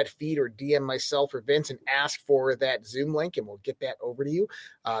 go to that feed or DM myself or Vince and ask for that Zoom link, and we'll get that over to you.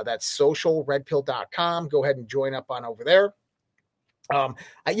 That's socialredpill.com. Go ahead and join up on over there.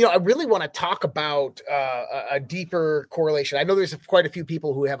 I really want to talk about a deeper correlation. I know there's quite a few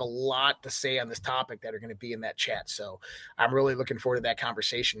people who have a lot to say on this topic that are going to be in that chat. So I'm really looking forward to that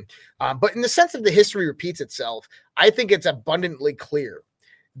conversation. But in the sense of the history repeats itself, I think it's abundantly clear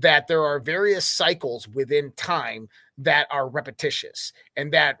that there are various cycles within time that are repetitious,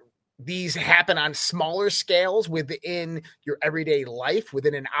 and that these happen on smaller scales within your everyday life,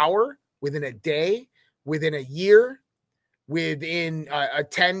 within an hour, within a day, within a year, within a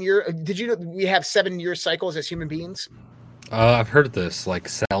 10-year. Did you know we have 7-year cycles as human beings? I've heard of this, like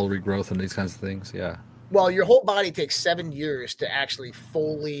cell regrowth and these kinds of things. Yeah. Well, your whole body takes 7 years to actually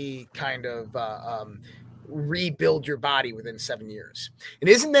fully kind of rebuild your body within 7 years. And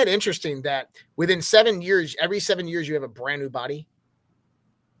isn't that interesting that within 7 years, every 7 years, you have a brand new body?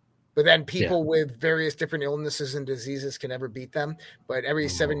 But then people with various different illnesses and diseases can never beat them. But every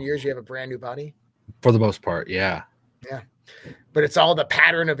 7 years, you have a brand new body? For the most part, yeah. Yeah. But it's all the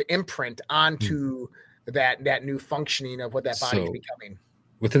pattern of imprint onto that new functioning of what that body is becoming.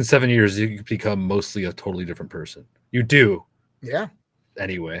 Within 7 years, you become mostly a totally different person. You do. Yeah.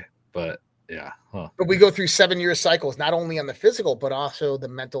 Anyway, but yeah. Huh. But we go through 7-year cycles, not only on the physical, but also the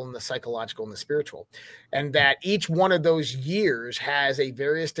mental and the psychological and the spiritual. And that each one of those years has a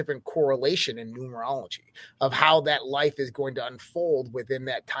various different correlation in numerology of how that life is going to unfold within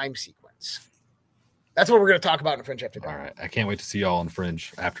that time sequence. That's what we're going to talk about in Fringe After Dark. All right. I can't wait to see y'all in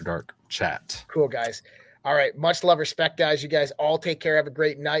Fringe After Dark chat. Cool, guys. All right. Much love, respect, guys. You guys all take care. Have a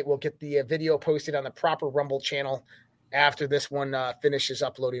great night. We'll get the video posted on the proper Rumble channel after this one finishes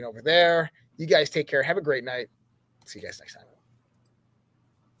uploading over there. You guys take care. Have a great night. See you guys next time.